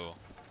even though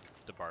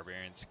the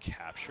barbarians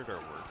captured our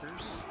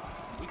workers,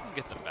 we can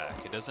get them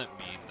back. It doesn't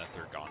mean that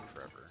they're gone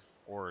forever,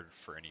 or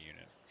for any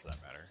unit for that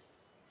matter.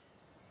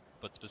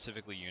 But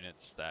specifically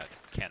units that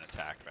can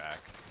attack back,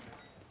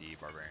 the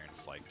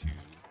barbarians like to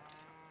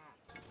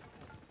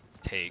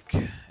take.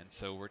 And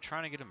so we're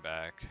trying to get them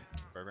back.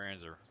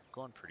 Barbarians are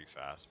going pretty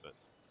fast, but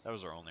that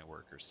was our only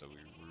workers, so we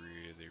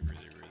really need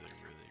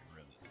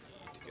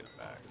to get them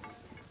back.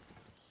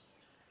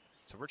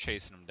 So we're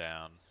chasing them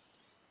down.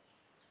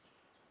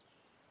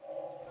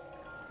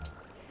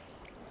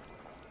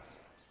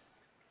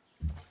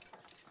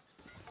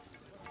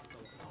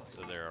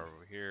 So they're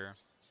over here,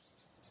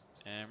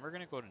 and we're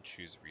gonna go ahead and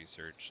choose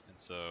research, and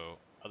so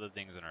other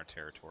things in our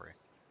territory.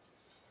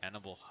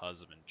 Animal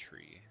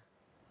husbandry.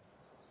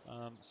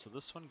 So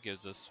this one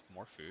gives us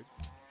more food,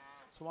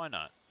 so why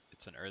not?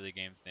 It's an early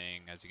game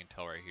thing, as you can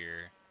tell right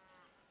here.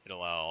 It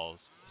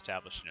allows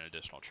establishing an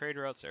additional trade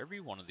route. So every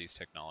one of these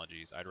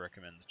technologies, I'd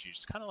recommend that you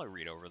just kind of like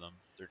read over them.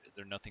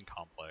 They're nothing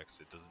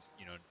complex. It doesn't,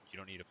 you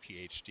don't need a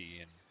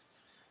PhD in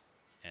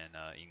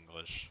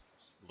English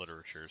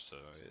literature, so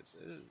it's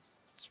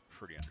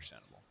pretty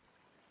understandable.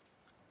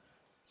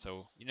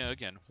 So,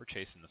 again, we're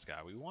chasing this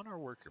guy. We want our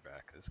worker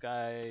back. This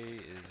guy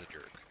is a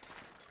jerk.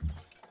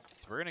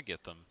 So we're gonna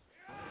get them.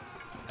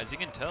 As you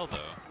can tell,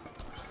 though,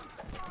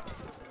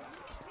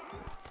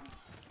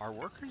 our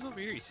workers over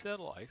here, you see that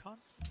little icon?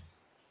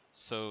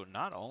 So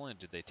not only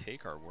did they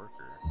take our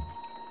worker,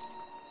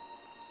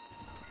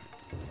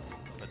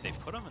 but they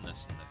put him in the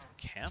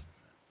camp.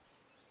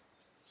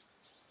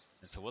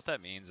 And so what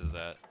that means is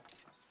that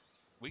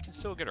we can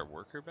still get our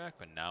worker back,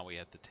 but now we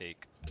have to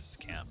take this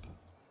camp.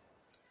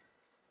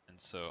 And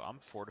so I'm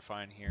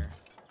fortifying here,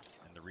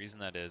 and the reason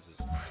that is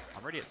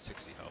I'm already at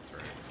 60 health,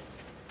 right?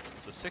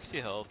 So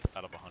 60 health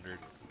out of 100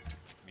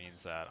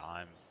 means that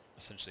I'm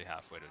essentially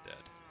halfway to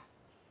dead.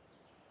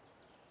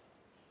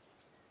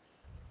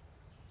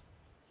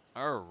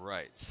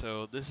 Alright,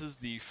 so this is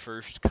the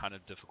first kind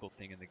of difficult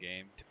thing in the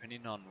game.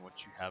 Depending on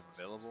what you have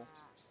available,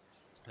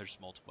 there's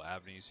multiple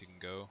avenues you can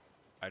go.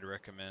 I'd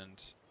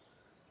recommend,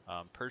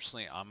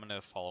 personally, I'm going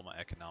to follow my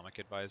economic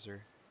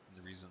advisor. And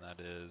the reason that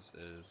is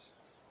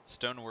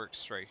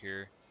stoneworks right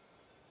here.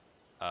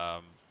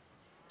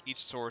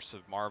 Each source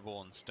of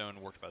marble and stone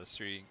worked by the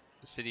city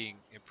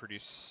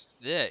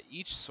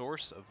each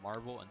source of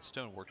marble and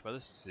stone worked by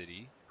the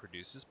city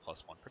produces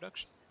 +1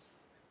 production.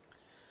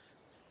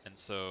 And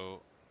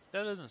so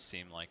that doesn't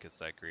seem like it's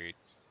that great,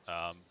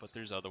 but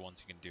there's other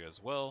ones you can do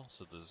as well.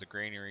 So there's a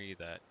granary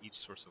that each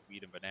source of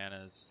wheat and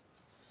bananas,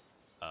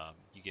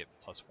 you get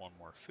 +1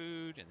 more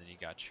food, and then you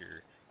got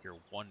your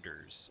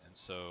wonders. And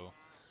so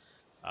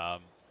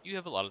you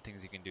have a lot of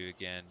things you can do.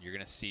 Again, you're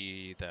gonna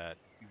see that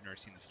you've never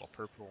seen this little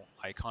purple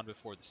icon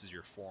before. This is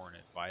your foreign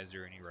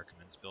advisor, and he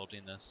recommends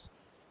building this.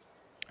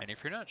 And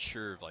if you're not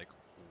sure of like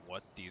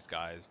what these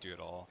guys do at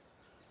all,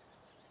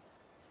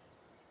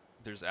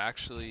 there's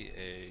actually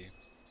a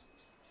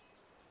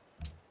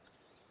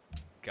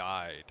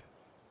guide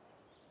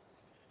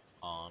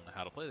on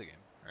how to play the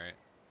game, right?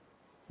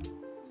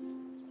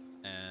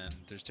 And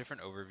there's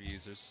different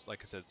overviews. There's,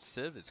 like I said,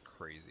 Civ is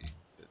crazy.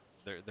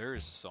 There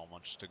is so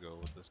much to go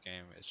with this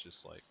game. It's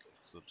just like,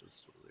 it's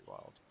just really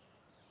wild.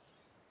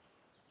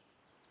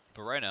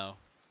 But right now,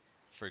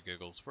 for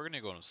giggles, we're gonna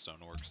go into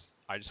Stoneworks.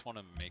 I just want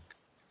to make,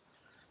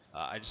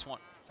 I just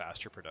want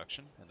faster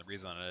production, and the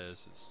reason that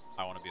is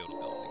I want to be able to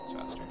build things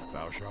faster.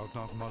 Thou shalt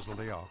not muzzle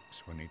the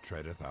ox when he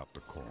treadeth out the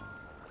corn.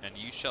 And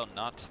you shall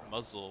not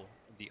muzzle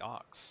the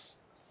ox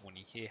when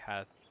he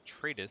hath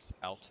tradeth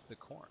out the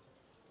corn.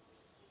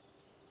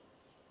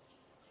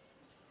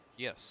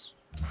 Yes,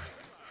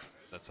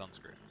 that sounds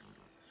great.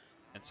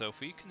 And so if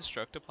we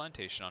construct a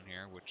plantation on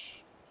here,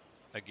 which,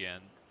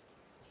 again,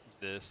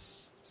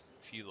 this,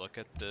 if you look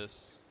at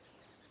this,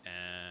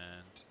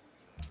 and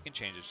you can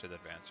change it to the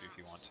advanced if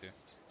you want to.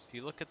 If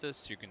you look at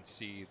this, you can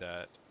see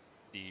that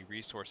the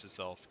resource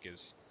itself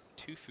gives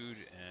 2 food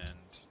and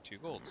 2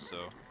 gold,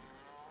 so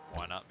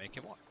why not make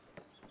it 1?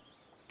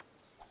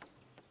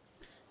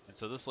 And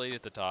so this lady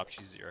at the top,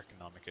 she's your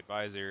economic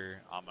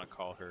advisor. I'm gonna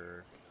call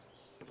her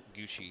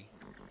Gucci.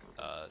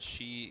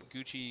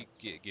 Gucci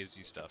gives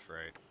you stuff,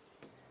 right?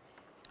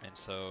 And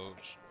so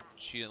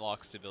she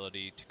unlocks the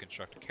ability to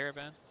construct a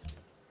caravan.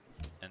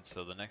 And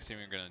so the next thing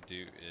we're gonna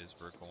do is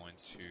we're going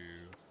to,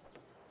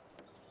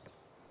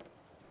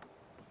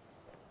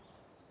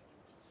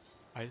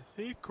 I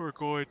think we're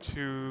going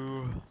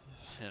to,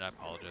 and I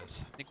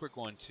apologize, I think we're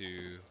going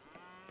to,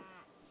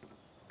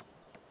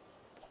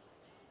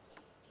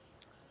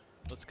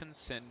 let's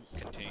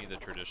continue the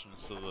tradition.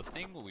 So the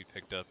thing we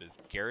picked up is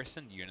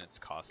garrison units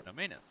cost no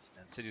maintenance,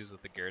 and cities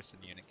with a garrison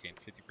unit gain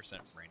 50%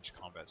 range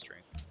combat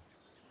strength.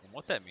 And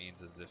what that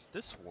means is if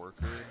this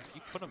worker, if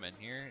you put him in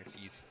here, if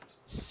he's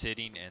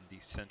sitting in the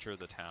center of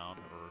the town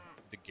or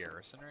the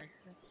garrison right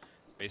here,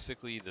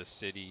 basically the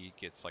city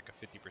gets like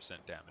a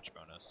 50% damage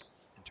bonus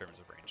in terms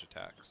of range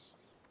attacks.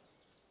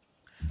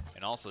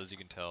 And also, as you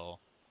can tell,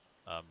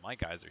 my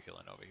guys are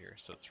healing over here,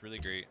 so it's really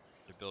great.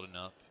 They're building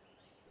up.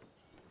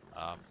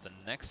 The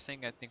next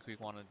thing I think we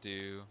want to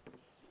do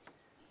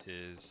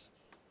is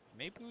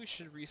maybe we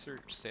should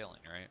research sailing,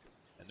 right?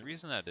 And the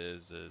reason that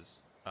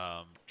is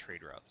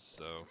trade routes.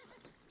 So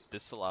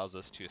this allows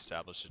us to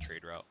establish a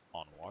trade route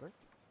on water,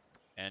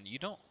 and you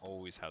don't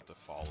always have to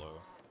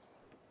follow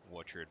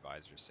what your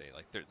advisors say.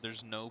 Like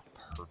there's no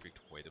perfect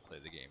way to play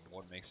the game.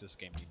 What makes this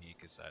game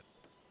unique is that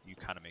you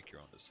kind of make your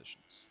own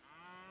decisions.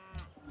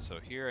 So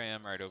here I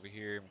am right over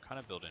here. I'm kind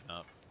of building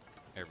up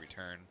every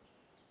turn.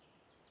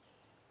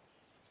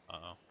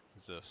 Uh-oh,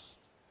 who's this?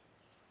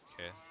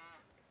 Okay,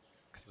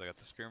 because I got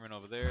the spearman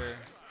over there.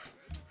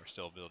 We're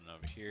still building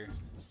over here.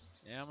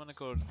 Yeah, I'm gonna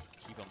go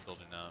keep on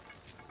building up.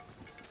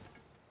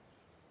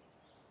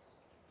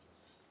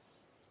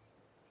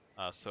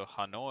 So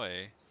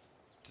Hanoi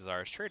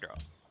desires trade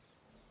route.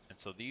 And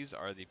so these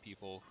are the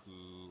people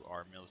who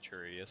are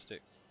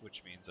militaristic,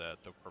 which means that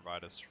they'll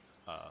provide us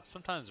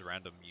sometimes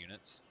random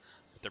units,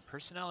 but their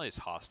personality is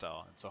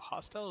hostile. And so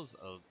hostile is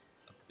a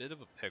bit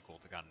of a pickle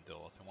to kind of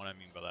deal with. And what I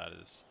mean by that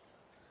is,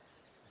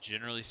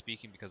 generally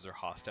speaking, because they're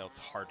hostile, it's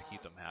hard to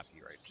keep them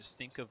happy, right? Just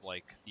think of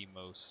like the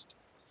most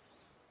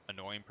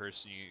annoying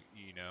person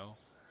you know,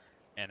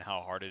 and how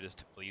hard it is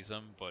to please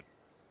them, but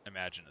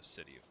imagine a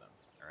city of them,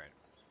 alright?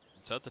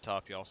 And so at the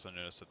top you also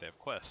notice that they have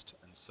quests,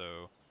 and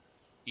so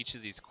each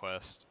of these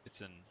quests,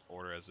 it's in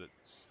order as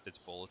it's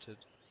bulleted.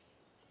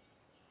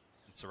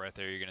 And so right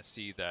there you're going to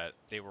see that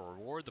they will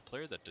reward the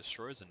player that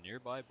destroys a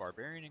nearby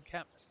barbarian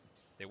encampment.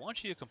 They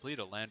want you to complete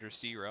a land or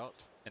sea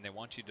route, and they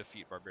want you to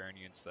defeat barbarian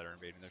units that are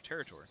invading their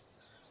territory.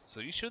 So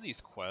each of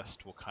these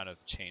quests will kind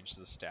of change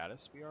the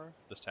status we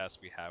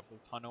have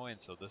with Hanoi, and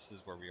so this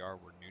is where we are.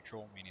 We're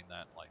neutral, meaning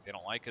that like they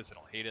don't like us, they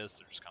don't hate us,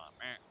 they're just kind of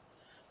meh,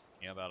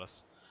 you know, about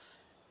us.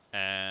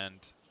 And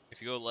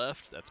if you go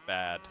left, that's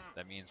bad.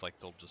 That means like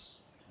they'll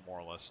just more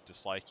or less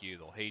dislike you,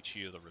 they'll hate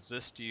you, they'll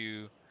resist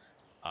you.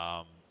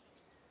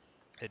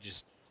 They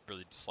just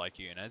really dislike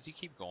you. And as you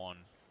keep going,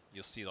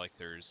 you'll see like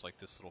there's like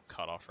this little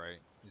cutoff, right?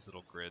 These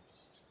little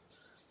grids.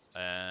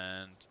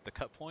 And the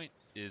cut point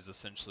is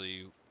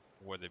essentially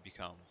where they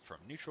become from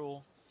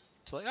neutral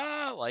to like,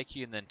 ah, I like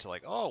you, and then to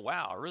like, oh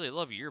wow, I really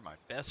love you, you're my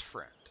best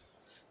friend.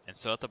 And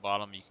so at the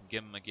bottom you can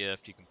give them a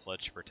gift, you can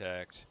pledge to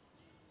protect.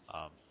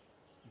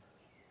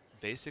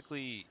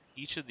 Basically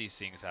each of these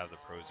things have the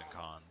pros and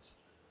cons.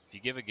 If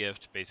you give a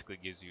gift, basically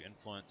gives you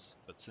influence,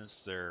 but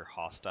since they're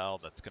hostile,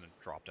 that's going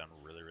to drop down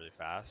really, really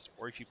fast.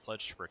 Or if you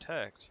pledge to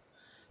protect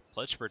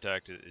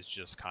is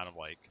just kind of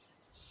like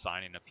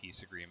signing a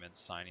peace agreement,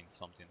 signing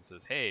something that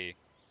says, hey,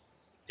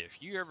 if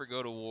you ever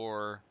go to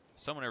war,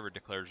 someone ever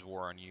declares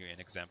war on you, in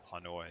example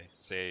Hanoi,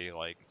 say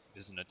like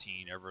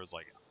Byzantine, everyone's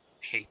like,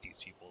 hate these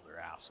people, they're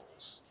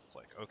assholes. It's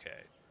like,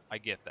 okay, I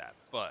get that,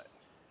 but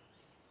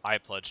I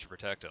pledge to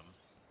protect them.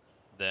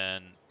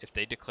 Then if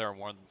they declare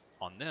war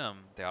on them,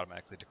 they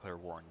automatically declare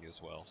war on you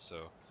as well.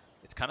 So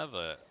it's kind of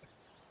a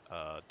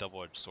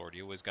double-edged sword.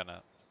 You always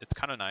gotta, it's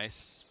kind of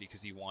nice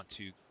because you want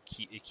to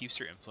it keeps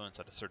your influence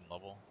at a certain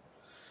level.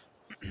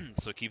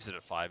 So it keeps it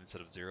at 5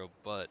 instead of 0,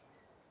 but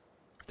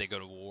if they go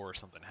to war or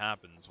something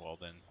happens, well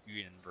then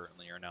you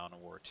inadvertently are now in a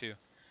war too.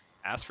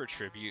 As for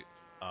tribute,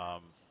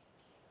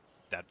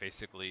 that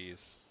basically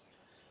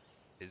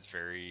is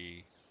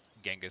very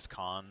Genghis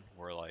Khan,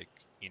 where like,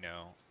 you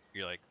know,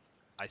 you're like,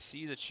 I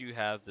see that you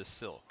have this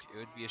silk. It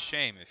would be a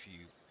shame if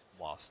you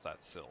lost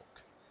that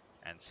silk.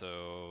 And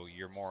so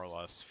you're more or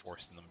less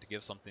forcing them to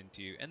give something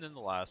to you. And then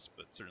the last,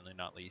 but certainly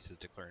not least, is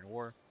declaring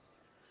war.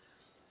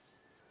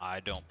 I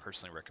don't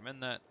personally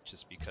recommend that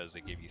just because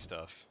they give you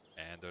stuff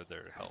and they're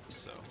there to help.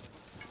 So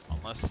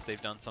unless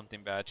they've done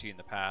something bad to you in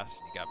the past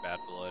and you got bad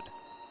blood,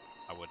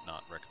 I would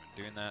not recommend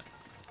doing that.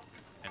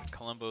 And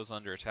Columbo's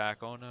under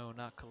attack. Oh no,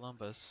 not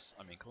Columbus.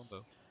 I mean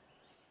Columbo.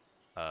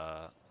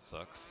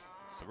 Sucks.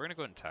 So we're gonna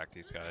go ahead and attack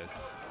these guys.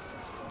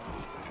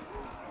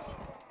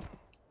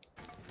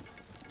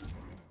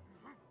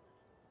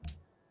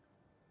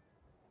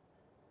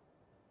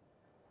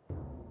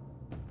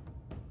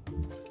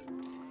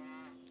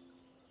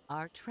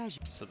 Our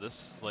treasure. So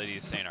this lady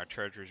is saying our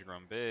treasure's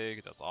grown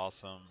big. That's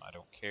awesome. I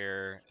don't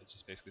care. It's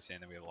just basically saying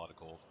that we have a lot of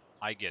gold.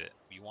 I get it.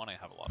 We want to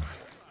have a lot of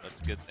gold.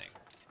 That's a good thing.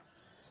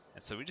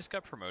 And so we just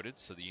got promoted.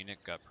 So the unit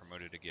got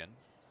promoted again.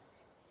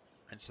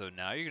 And so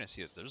now you're going to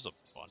see that there's a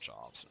bunch of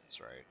options,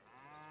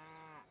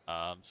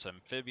 right? So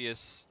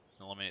amphibious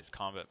eliminates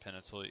combat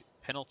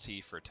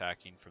penalty for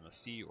attacking from the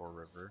sea or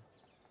river.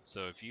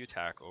 So if you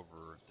attack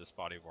over this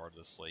body of water,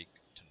 this lake,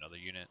 to another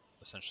unit,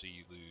 essentially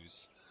you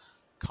lose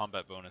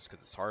combat bonus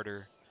because it's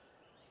harder.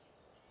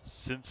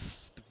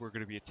 Since we're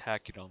going to be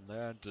attacking on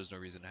land, there's no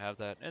reason to have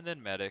that. And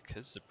then medic,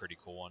 this is a pretty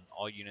cool one.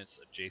 All units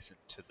adjacent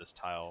to this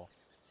tile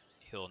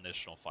heal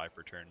initial 5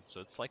 per turn.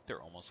 So it's like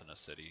they're almost in a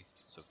city.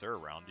 So if they're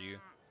around you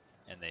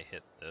and they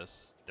hit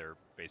this, they're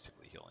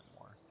basically healing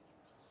more.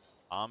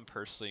 I'm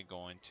personally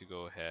going to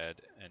go ahead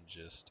and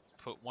just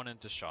put one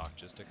into shock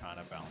just to kind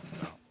of balance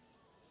it out.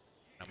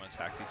 I'm going to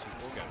attack these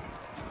people again.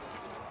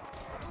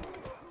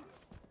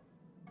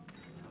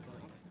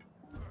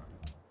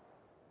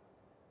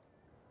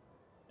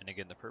 And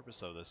again, the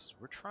purpose of this is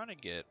we're trying to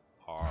get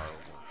our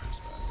workers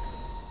back.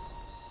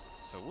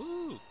 So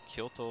woo!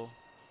 Kyoto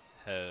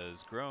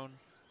has grown.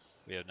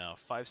 We have now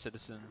 5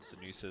 citizens.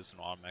 The new citizen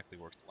will automatically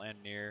work to land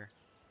near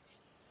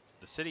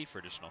the city for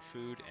additional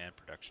food and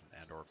production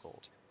and or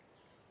gold.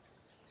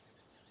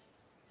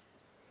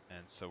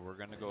 And so we're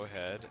going to go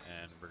ahead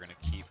and we're going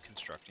to keep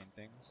constructing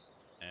things.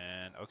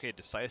 And okay,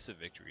 decisive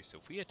victory. So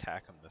if we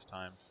attack them this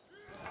time,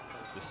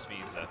 this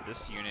means that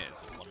this unit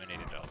is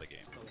eliminated out of the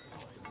game.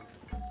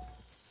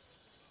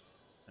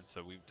 And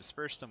so we've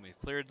dispersed them, we've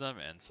cleared them,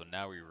 and so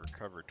now we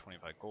recovered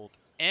 25 gold.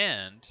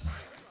 And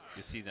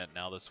you see that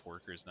now this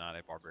worker is not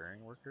a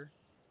barbarian worker.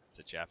 It's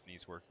a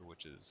Japanese worker,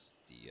 which is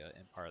the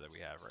empire that we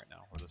have right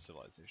now, or the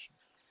civilization.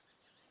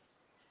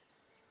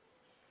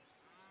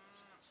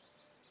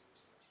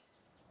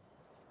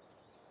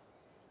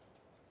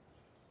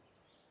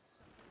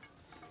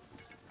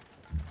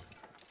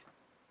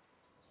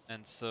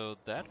 And so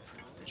that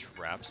pretty much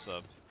wraps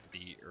up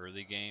the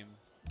early game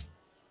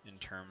in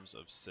terms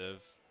of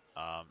Civ.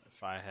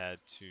 If I had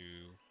to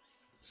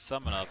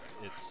sum it up,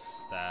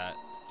 it's that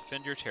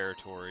defend your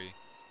territory,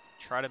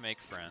 try to make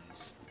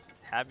friends.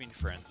 Having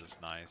friends is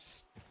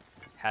nice.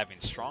 Having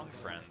strong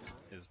friends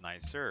is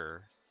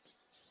nicer.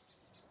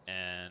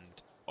 And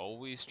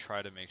always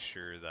try to make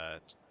sure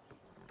that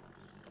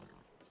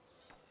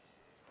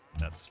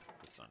that's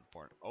not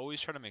important. Always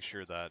try to make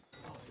sure that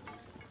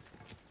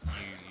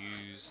you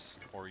use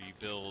or you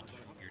build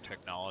your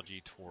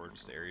technology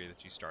towards the area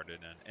that you started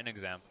in. An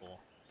example,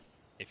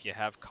 if you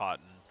have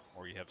cotton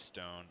or you have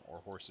stone or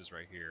horses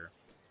right here,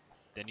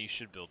 then you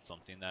should build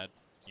something that,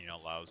 you know,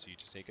 allows you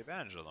to take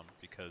advantage of them,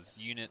 because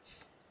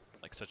units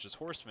like such as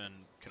horsemen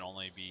can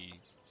only be,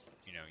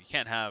 you know, you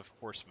can't have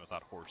horsemen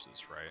without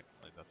horses, right?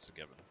 Like that's a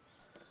given.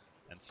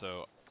 And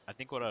so I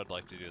think what I'd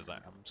like to do is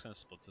I'm just going to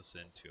split this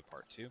into a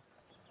part 2.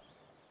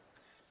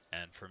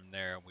 And from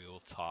there we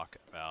will talk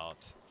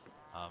about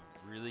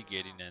really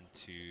getting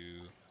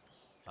into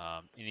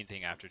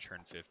anything after turn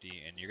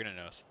 50, and you're going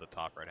to notice at the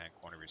top right hand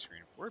corner of your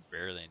screen, we're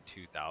barely in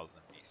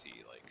 2000 BC.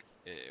 Like,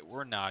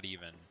 we're not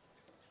even,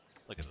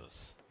 look at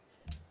this.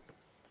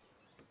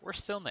 We're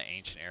still in the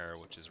ancient era,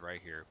 which is right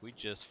here. We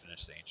just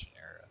finished the ancient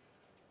era.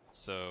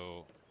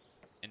 So,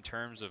 in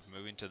terms of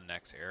moving to the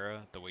next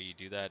era, the way you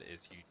do that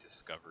is you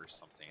discover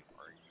something,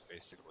 or you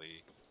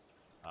basically,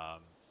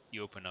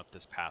 you open up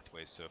this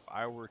pathway. So if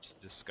I were to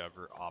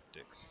discover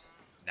optics,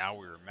 now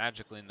we're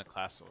magically in the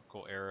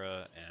classical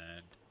era,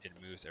 and it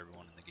moves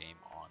everyone in the game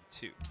on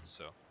too.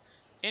 So,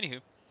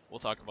 anywho, we'll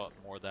talk about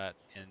more of that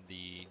in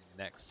the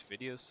next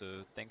video.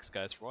 So, thanks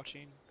guys for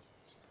watching.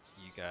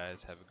 You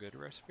guys have a good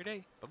rest of your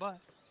day. Bye-bye.